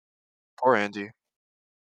 Poor Andy.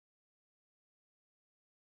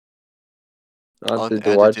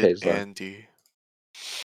 Unedited Andy.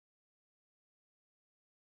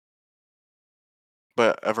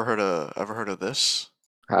 But ever heard of this?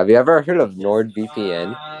 Have you ever heard of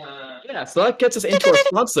NordVPN? Yeah, so that gets us into our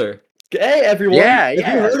sponsor. Hey everyone! Have you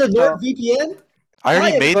heard of NordVPN? I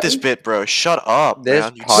already made this bit, bro. Shut up,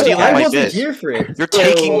 man. You're stealing my bit. Here for it. You're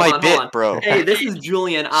taking my bit, bro. Hey, this is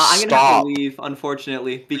Julian. I'm gonna have to leave,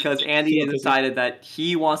 unfortunately, because Andy decided that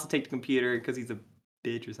he wants to take the computer because he's a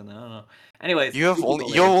bitch or something. I don't know. Anyways, you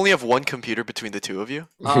only have one computer between the two of you.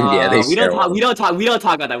 Yeah, they we don't talk about that. We don't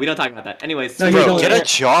talk about that. Anyways, no, bro, get a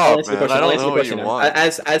job, man. I don't know what you want.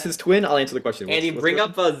 As his twin, I'll answer the question. Andy, bring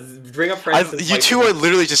up friends. You two are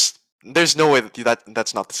literally just. There's no way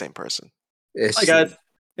that's not the same person. Hi guys,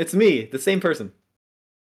 it's me, the same person.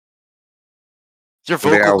 Your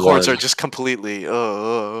vocal cords are just completely. They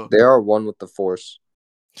are one with the Force.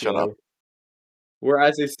 Shut up. We're,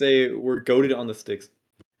 as they say, we're goated on the sticks.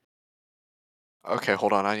 Okay,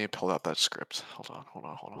 hold on. I need to pull out that script. Hold on.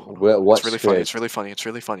 What it's really script? funny. It's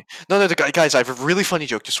really funny. No, guys, I have a really funny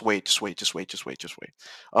joke. Just wait.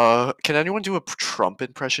 Can anyone do a Trump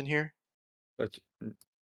impression here?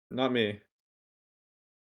 Not me.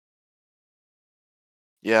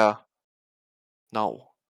 Yeah. No.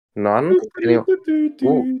 None?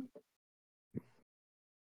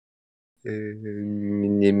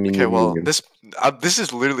 Okay, well, this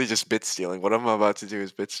is literally just bit stealing. What I'm about to do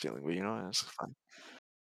is bit stealing, but you know, it's fine.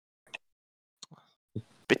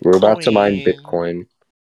 Bitcoin. We're about to mine Bitcoin.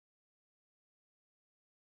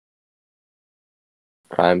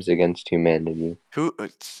 Crimes against humanity.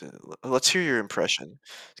 Let's hear your impression.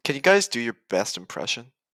 Can you guys do your best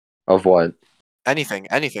impression? Of what? Anything.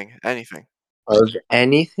 Of anything? Anything.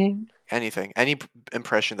 Any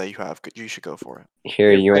impression that you have, you should go for it.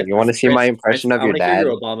 Here, you want to see my impression of your dad? I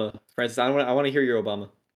want to hear your Obama. Francis, I want to hear your Obama.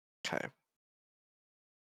 Okay.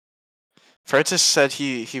 Francis said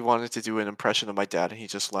he wanted to do an impression of my dad, and he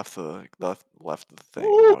just left the thing,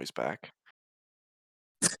 and now he's back.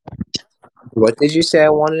 What did you say I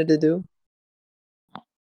wanted to do?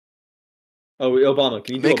 Oh, Obama,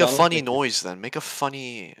 can you make do a funny noise then? Make a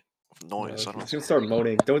funny noise. No, he's gonna start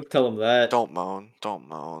moaning. Don't tell him that. Don't moan. Don't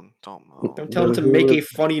moan. Don't moan. Don't tell him to make a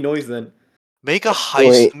funny noise then. Make a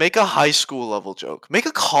high school level joke. Make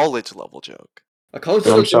a college level joke. A college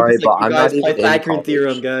I'm level sorry, joke is like, but I'm not even in Pythagorean college.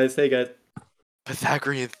 theorem, guys. Hey guys.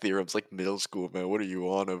 Pythagorean theorem's like middle school, man. What are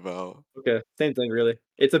you on about? Okay, same thing really.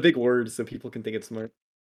 It's a big word, so people can think it's smart.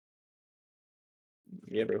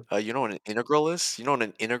 Yeah, bro. You know what an integral is? You know what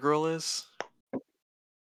an integral is?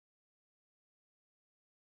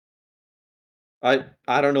 I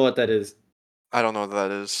don't know what that is. I don't know what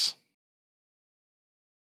that is.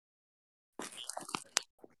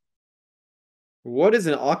 What is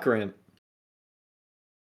an occurrent?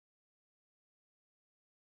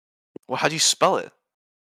 Well, how do you spell it?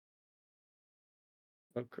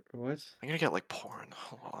 What? I'm gonna get like porn.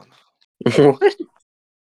 Hold on. What?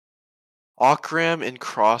 Occram in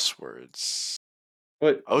crosswords.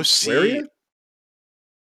 What? OC.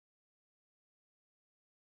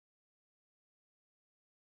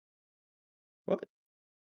 What?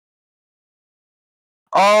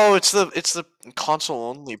 Oh, it's the console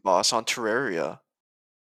only boss on Terraria.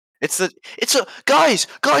 It's a guys,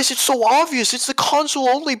 it's so obvious. It's the console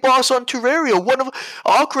only boss on Terraria.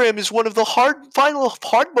 Ockram is one of the final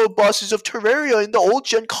hard mode bosses of Terraria in the old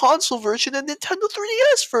gen console version and Nintendo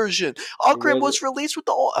 3DS version. Ockram was released with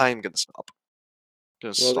the I'm gonna stop.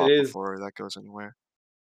 Stop before that goes anywhere.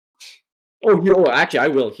 Oh, actually, I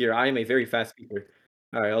will here. I am a very fast speaker.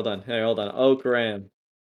 All right, hold on. Hey, hold on. Ockram.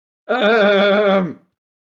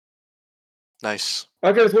 Nice.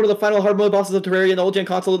 Ockram is one of the final hard mode bosses of Terraria in the old gen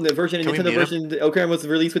console. In the version in Can we Nintendo mute version, Ockram was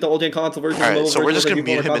released with the old gen console version. Alright, mobile so we're version just was gonna a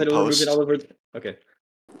mute him in content post. Okay.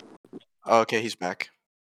 Okay, he's back.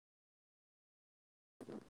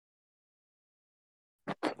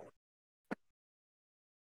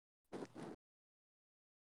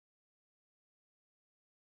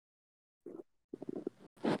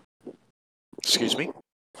 Excuse me?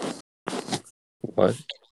 What?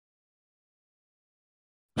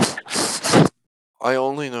 I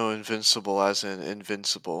only know invincible as in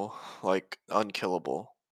invincible, like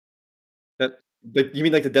unkillable. You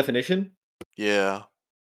mean like the definition? Yeah.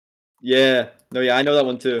 Yeah. No, yeah, I know that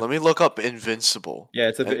one too. Let me look up invincible.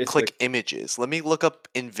 Yeah, it's click images. Let me look up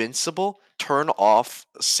invincible, turn off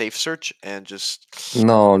safe search, and just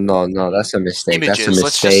No, that's a mistake. images. That's a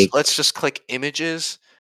mistake. Let's just click images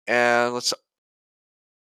and let's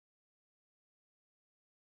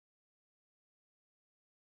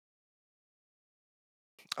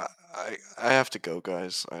I have to go,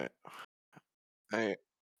 guys.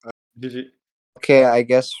 Okay, I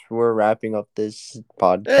guess we're wrapping up this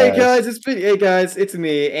podcast. Hey guys, it's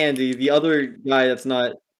me, Andy, the other guy that's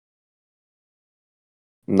not.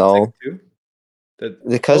 No.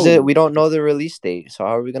 Because we don't know the release date, so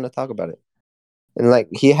how are we gonna talk about it? And like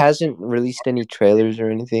he hasn't released any trailers or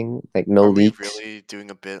anything, like no leaks. Are we really doing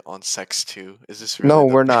a bit on sex too? Is this really? No,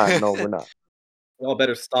 we're not. No, we're not. Y'all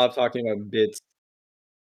better stop talking about bits.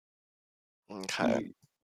 Okay.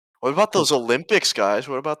 What about those Olympics, guys?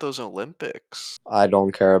 What about those Olympics? I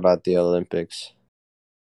don't care about the Olympics.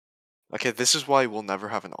 Okay, this is why we'll never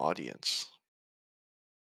have an audience.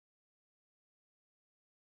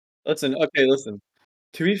 Listen.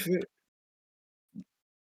 To be fair.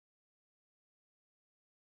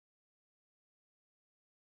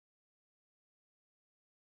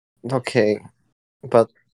 Okay,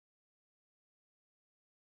 but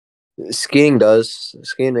skiing does.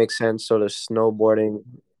 Skiing makes sense. So does snowboarding.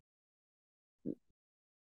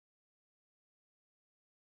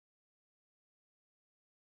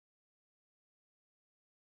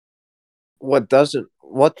 What doesn't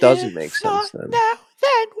make sense then? Now,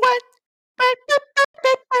 then what?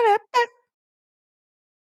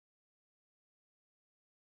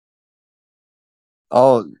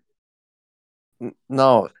 Oh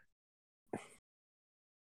no.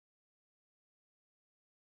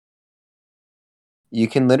 You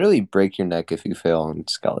can literally break your neck if you fail on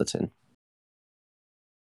skeleton.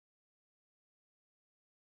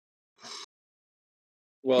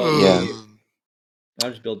 Well, Yeah. I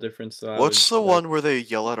just built different, so What's the one where they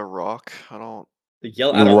yell at a rock? I don't. They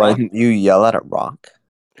yell at a rock. You yell at a rock?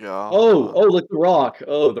 Yeah. Oh, like the rock.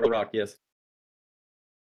 Oh, the rock. Yes.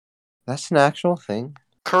 That's an actual thing.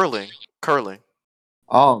 Curling.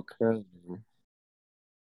 Oh, curling.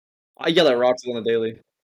 I yell at rocks on a daily.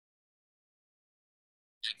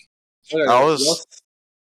 That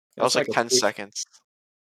was like 10 seconds.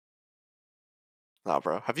 Nah,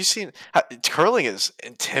 bro. Have you seen curling is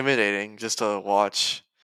intimidating just to watch.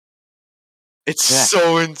 It's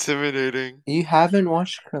so intimidating. You haven't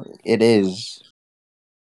watched curling? It is.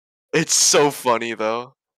 It's so funny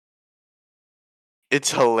though.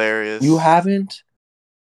 It's hilarious. You haven't?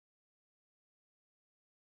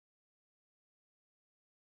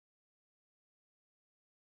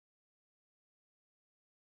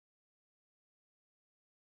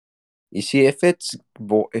 You see,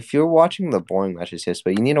 if you're watching the boring matches, yes,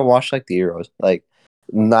 but you need to watch like the Euros. Like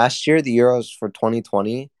last year, the Euros for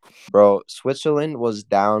 2020, bro, Switzerland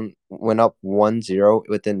went up 1-0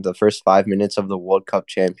 within the first 5 minutes of the World Cup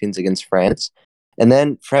champions against France. And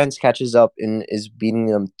then France catches up and is beating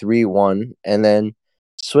them 3-1. And then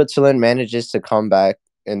Switzerland manages to come back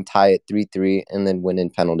and tie it 3-3 and then win in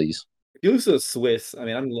penalties. If you lose to the Swiss, I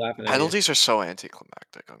mean, I'm laughing at Penalties are so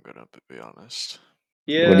anticlimactic, I'm gonna be honest.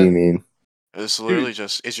 Yeah. What do you mean? It's literally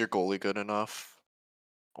just, is your goalie good enough?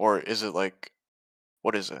 Or is it like,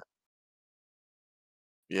 what is it?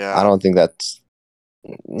 Yeah. I don't think that's.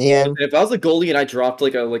 Yeah. If I was a goalie and I dropped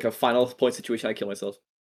like a final point situation, I'd kill myself.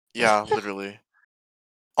 Yeah, literally.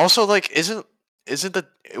 Also, like, isn't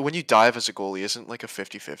when you dive as a goalie, isn't like a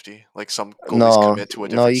 50-50? Like some goalies commit to a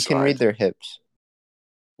different No, you side. can read their hips.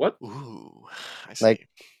 What? Ooh, I see. Like,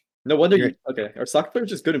 no wonder you. Okay, are soccer players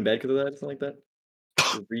just good in bed because of that? Something like that.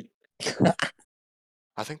 Read.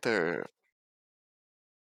 I think they're.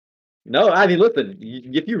 No, I mean, listen.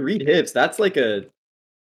 If you read hips, that's like a.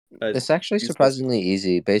 It's actually surprisingly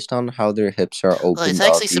easy based on how their hips are opened Well, it's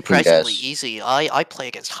actually up. You can surprisingly guess. easy. I play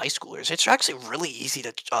against high schoolers. It's actually really easy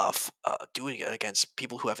to do it against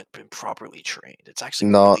people who haven't been properly trained. It's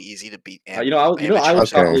actually really easy to beat I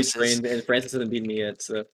was properly trained, and Francis hasn't beaten me yet.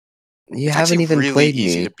 So you haven't even really played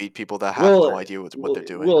easy me. to beat people that have no idea what they're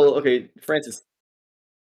doing. Well, okay, Francis.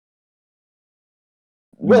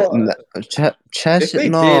 Chess. If they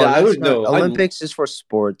No, did, I that's would not. know. Olympics is for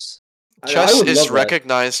sports. Chess is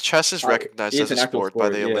recognized. Chess is recognized as an a actual sport by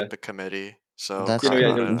sport, the yeah. Olympic Committee. So That's kinda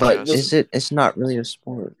not. counted, I But guess. is it? It's not really a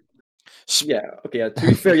sport. Yeah. Okay. Yeah, to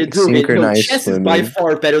be fair, you do. Synchronized Chess is by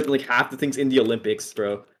far better than like half the things in the Olympics,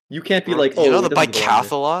 bro. You can't be like, oh, you know it the doesn't belong there.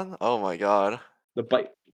 bicathlon? Oh my god. The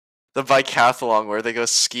bicathlon where they go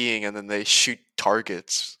skiing and then they shoot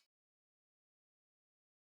targets.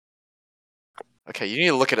 Okay, you need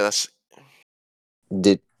to look at this.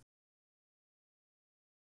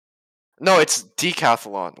 No, it's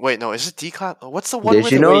decathlon. Wait, no, is it decathlon? What's the one Did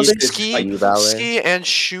with you know the there's ski ballet? ski and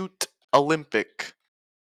shoot Olympic?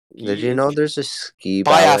 Did you know there's a ski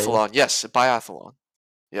ballet? Biathlon, yes, biathlon.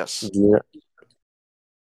 Yes. Yeah.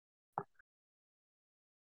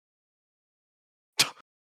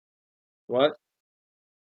 What?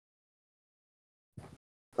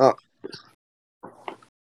 Oh.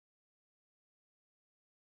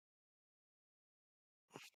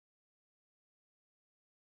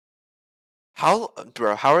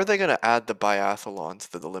 Bro, how are they gonna add the biathlon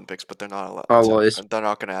to the Olympics, but they're not allowed? They're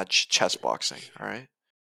not gonna add chess boxing. All right.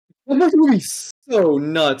 That would be so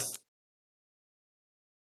nuts.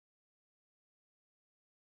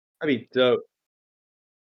 I mean, dope.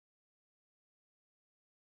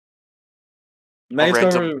 A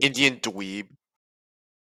random Indian dweeb.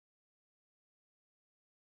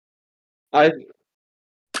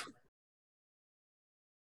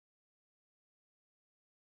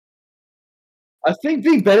 I think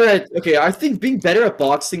being better at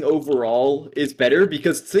boxing overall is better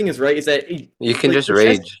because the thing is, right, is that you can just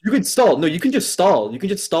rage. Chess, you can stall. No, you can just stall. You can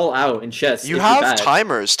just stall out in chess. You have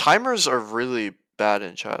timers. Timers are really bad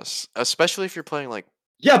in chess, especially if you're playing like.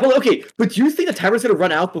 Yeah, but okay, but do you think the timer's gonna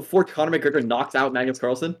run out before Conor McGregor knocks out Magnus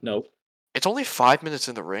Carlsen? No. It's only 5 minutes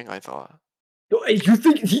in the ring, I thought. You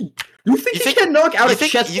think he can knock out a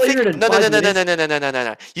chess player in 5 minutes?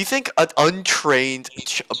 No. You think an untrained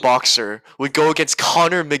boxer would go against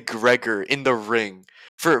Conor McGregor in the ring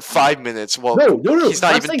for 5 minutes while he's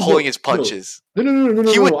not even pulling his punches? No.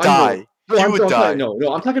 He would die. He would die.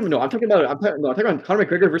 I'm talking about Conor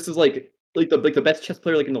McGregor versus like the best chess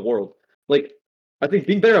player like in the world. Like, I think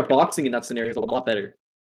being better at boxing in that scenario is a lot better.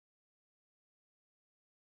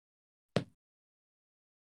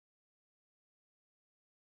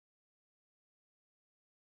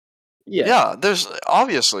 Yeah, there's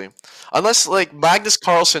obviously, unless like Magnus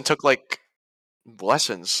Carlsen took like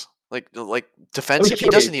lessons, like defensive. He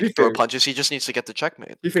doesn't need to throw punches. He just needs to get the checkmate.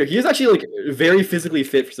 To be fair, he is actually like very physically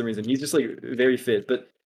fit for some reason. He's just like very fit, but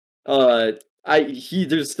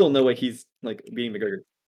there's still no way he's like beating McGregor.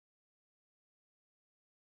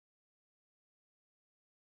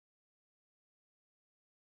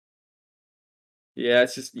 Yeah,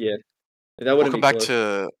 it's just That wouldn't Welcome be back close.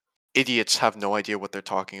 to idiots have no idea what they're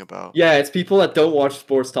talking about. Yeah, it's people that don't watch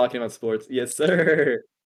sports talking about sports. Yes, sir.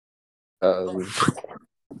 I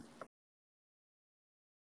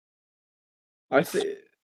say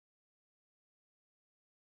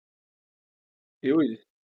it was.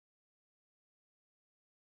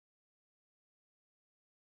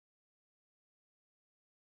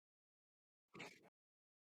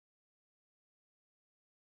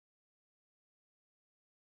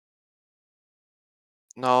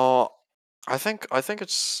 No, I think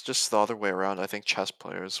it's just the other way around. I think chess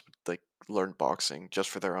players would like learn boxing just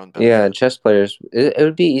for their own benefit. Yeah, chess players. It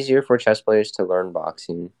would be easier for chess players to learn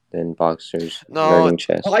boxing than boxers learning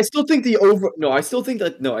chess. I still think I still think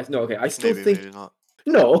that okay. I still think maybe not.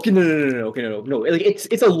 No, okay, no, okay, no. Like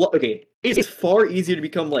it's a lot. Okay, it's far easier to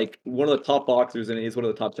become like one of the top boxers than it is one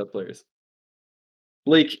of the top chess players.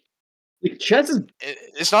 Like chess is.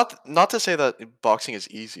 It's not to say that boxing is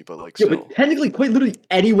easy, but like Yeah, but technically, quite literally,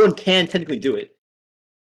 anyone can technically do it.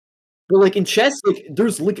 But like in chess, like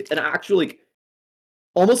there's like an actual like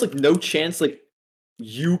almost like no chance like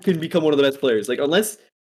you can become one of the best players. Like unless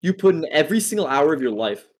you put in every single hour of your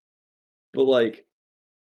life. But like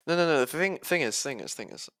no. The thing is.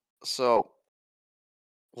 So,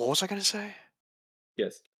 what was I gonna say?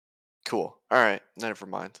 Yes. Cool. All right. Never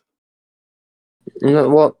mind. No,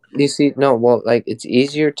 well, you see, no, well, like it's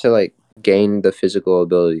easier to like gain the physical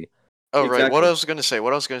ability. Oh right. What I was gonna say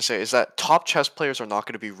is that top chess players are not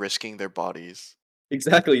gonna be risking their bodies.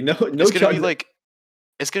 Exactly. No. It's gonna be like.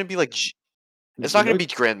 It's not gonna be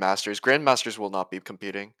grandmasters. Grandmasters will not be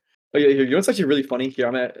competing. Oh yeah, you know what's actually really funny? Here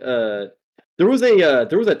I'm at. There was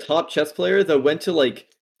a top chess player that went to like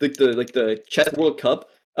the chess World Cup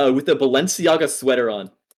with the Balenciaga sweater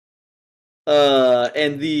on.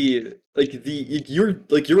 And you're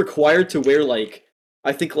required to wear like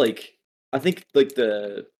I think like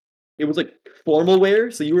it was like formal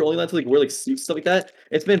wear, so you were only allowed to like wear like suits stuff like that.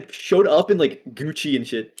 It's been showed up in like Gucci and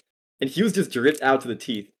shit, and he was just dripped out to the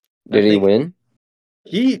teeth. Did he win?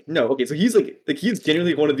 Okay, so he's like he's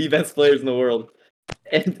genuinely one of the best players in the world,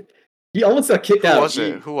 and he almost got kicked out.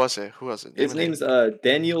 Who was it? His name's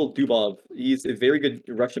Daniel Dubov. He's a very good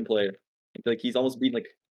Russian player. Like he's almost beaten like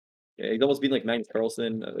Magnus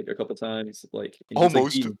Carlsen like a couple times. Like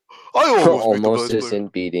almost. I almost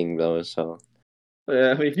isn't beating though. So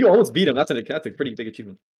I mean, if you almost beat him, that's a pretty big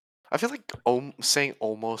achievement. I feel like saying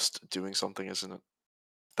almost doing something isn't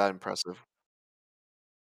that impressive.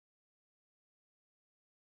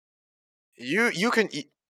 You can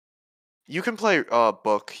play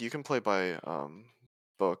book. You can play by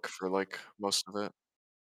book for like most of it.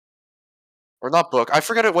 Or not book. I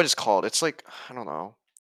forget what it's called. It's like I don't know.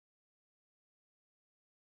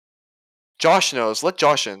 Josh knows. Let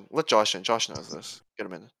Josh in. Josh knows this. Get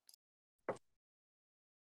him in.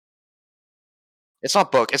 It's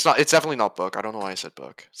not book. It's definitely not book. I don't know why I said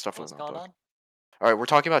book. It's definitely not book. All right, we're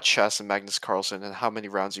talking about chess and Magnus Carlsen and how many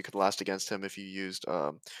rounds you could last against him if you used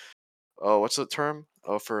what's the term?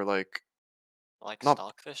 Oh, for like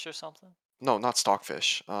stockfish or something? No, not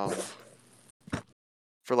stockfish. For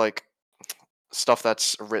like stuff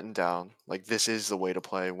that's written down. Like this is the way to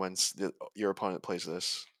play when your opponent plays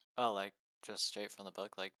this. Oh, like just straight from the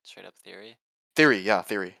book, like straight up theory.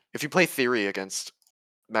 Theory. If you play theory against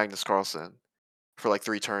Magnus Carlsen for like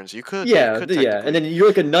 3 turns, you could. Yeah, and then you're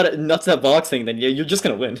like a nuts at boxing. Then you're just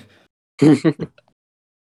gonna win.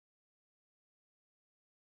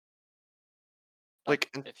 Like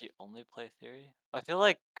if you only play theory, I feel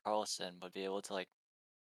like Carlsen would be able to like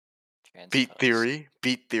beat theory.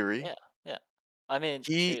 Yeah. I mean,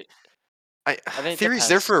 theory's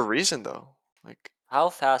there for a reason though. Like how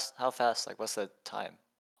fast? Like what's the time?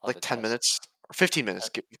 Like 10 minutes or 15 minutes.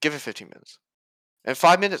 Give it 15 minutes. And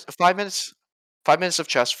 5 minutes. 5 minutes. 5 minutes of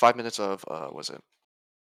chess. 5 minutes of was it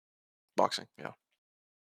boxing? Yeah.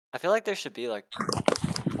 I feel like there should be like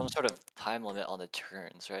some sort of time limit on the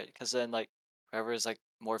turns, right? Because then like whoever is like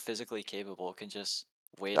more physically capable can just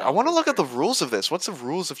wait. I want to look at the rules of this. What's the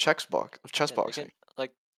rules of chess boxing?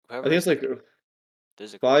 Like I think it's like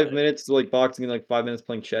 5 minutes like boxing and like 5 minutes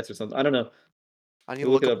playing chess or something. I don't know. I need to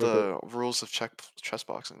look up the rules of chess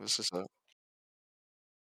boxing. This is a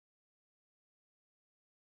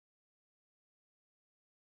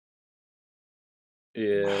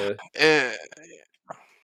Yeah.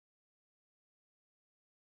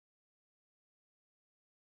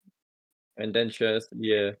 And then chess.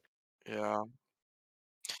 Yeah. Yeah.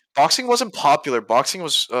 Boxing wasn't popular. Boxing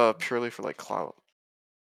was purely for like clout.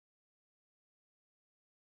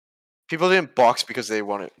 People didn't box because they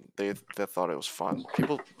wanted they thought it was fun.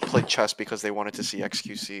 People played chess because they wanted to see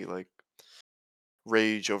XQC like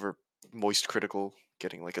rage over Moist Critical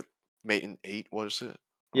getting like a mate in 8. What is it?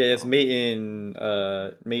 Yeah, it's mate in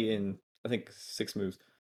I think 6 moves.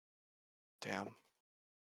 Damn.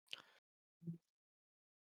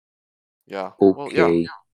 Yeah. Okay. Well, yeah.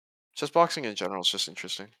 Just boxing in general is just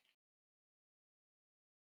interesting.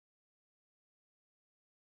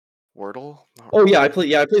 Wordle? Oh yeah, I play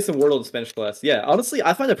some Wordle in Spanish class. Yeah, honestly,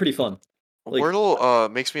 I find that pretty fun. Like, Wordle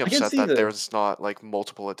makes me I can upset see that the there's not like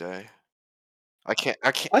multiple a day. I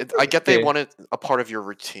I get they okay. want it a part of your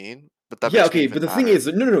routine, but that Yeah, makes me okay, even but the thing madder. is,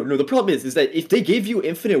 no. The problem is that if they gave you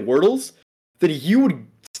infinite Wordles, then you would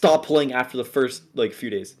stop playing after the first like few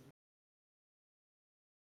days.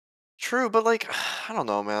 True, but like I don't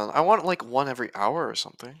know, man. I want like one every hour or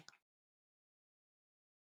something.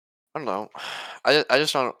 I don't know. I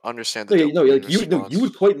just don't understand the No, dopamine like you would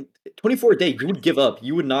response. play 24 a day. You would give up.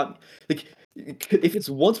 You would not like if it's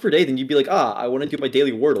once per day, then you'd be like, I want to do my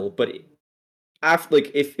daily Wordle. But after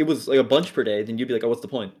like if it was like a bunch per day, then you'd be like, oh, what's the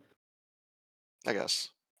point? I guess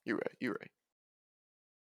you're right. You're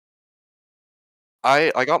right.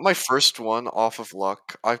 I got my first one off of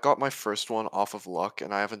luck. I've got my first one off of luck,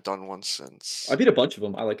 and I haven't done one since. I beat a bunch of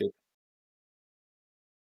them. I like it.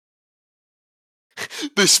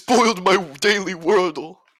 They spoiled my daily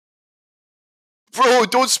Wordle. Bro,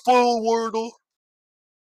 don't spoil Wordle.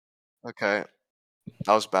 Okay,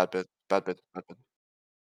 that was bad bit. Bad bit. Bad bit.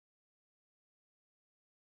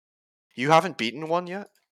 You haven't beaten one yet?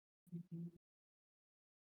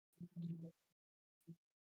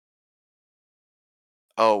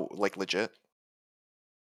 Oh, like legit?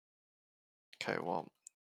 Okay, well.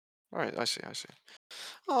 Alright, I see, I see.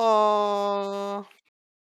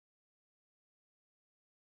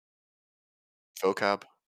 Vocab.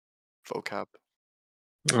 Vocab.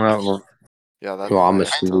 Well, Yeah, that. well, I'm I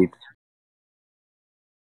asleep.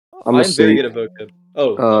 I am very good at vocab. Oh,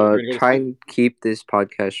 you're gonna go to Try sleep? and keep this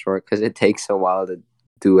podcast short because it takes a while to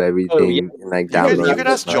do everything and like download You could and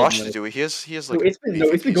ask stuff. Josh to do it. He has No, like a beefy it's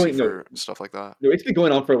been PC going for stuff like that. No, it's been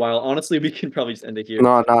going on for a while. Honestly, we can probably just end it here.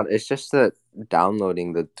 No, not. It's just that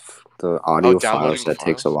downloading the audio files that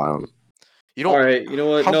takes a while. You don't. All right, you know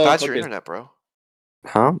what? How No, bad's your okay. internet, bro?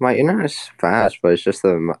 Huh? My internet's fast, but it's just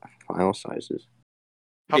the file sizes.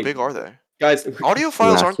 How Okay, big are they? guys? Audio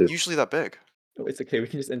files aren't Massive. usually that big. No, it's okay. We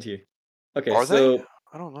can just end here. Okay, Are so they?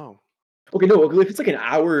 I don't know. okay, no, if it's like an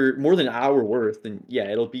hour, more than an hour worth, then yeah,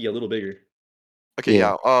 it'll be a little bigger. Okay,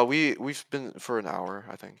 yeah. We've been for an hour,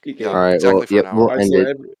 I think. Okay. Yeah, All right. exactly Well, for an hour. we'll end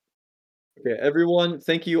it. Okay, everyone,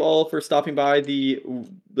 thank you all for stopping by. The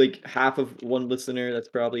like half of one listener that's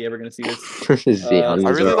probably ever gonna see this. Zion I is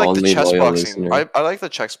really our like the only loyal chessboxing. listener. I like the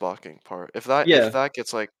chessboxing part. If Yeah. that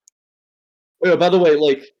gets like, Oh, by the way,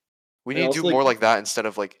 like we and need to do also, more like that instead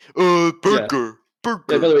of like burger. Yeah,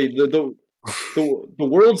 by the way, the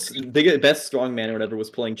world's best strongman or whatever was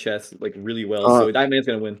playing chess like really well, so that man's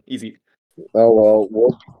gonna win easy. Oh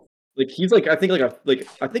well, like he's like I think like an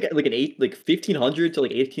 1500 to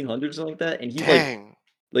like 1800 or something like that, and he's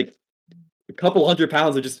like a couple 100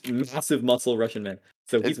 pounds of just massive muscle Russian man.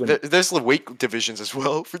 So he's winning. There's the weight divisions as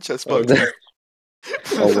well for chessboxing.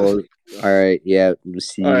 Oh well. All right. Yeah.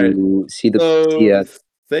 See All right. you. See So ya.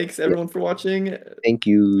 thanks everyone for watching. Thank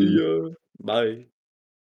you. See ya. Bye.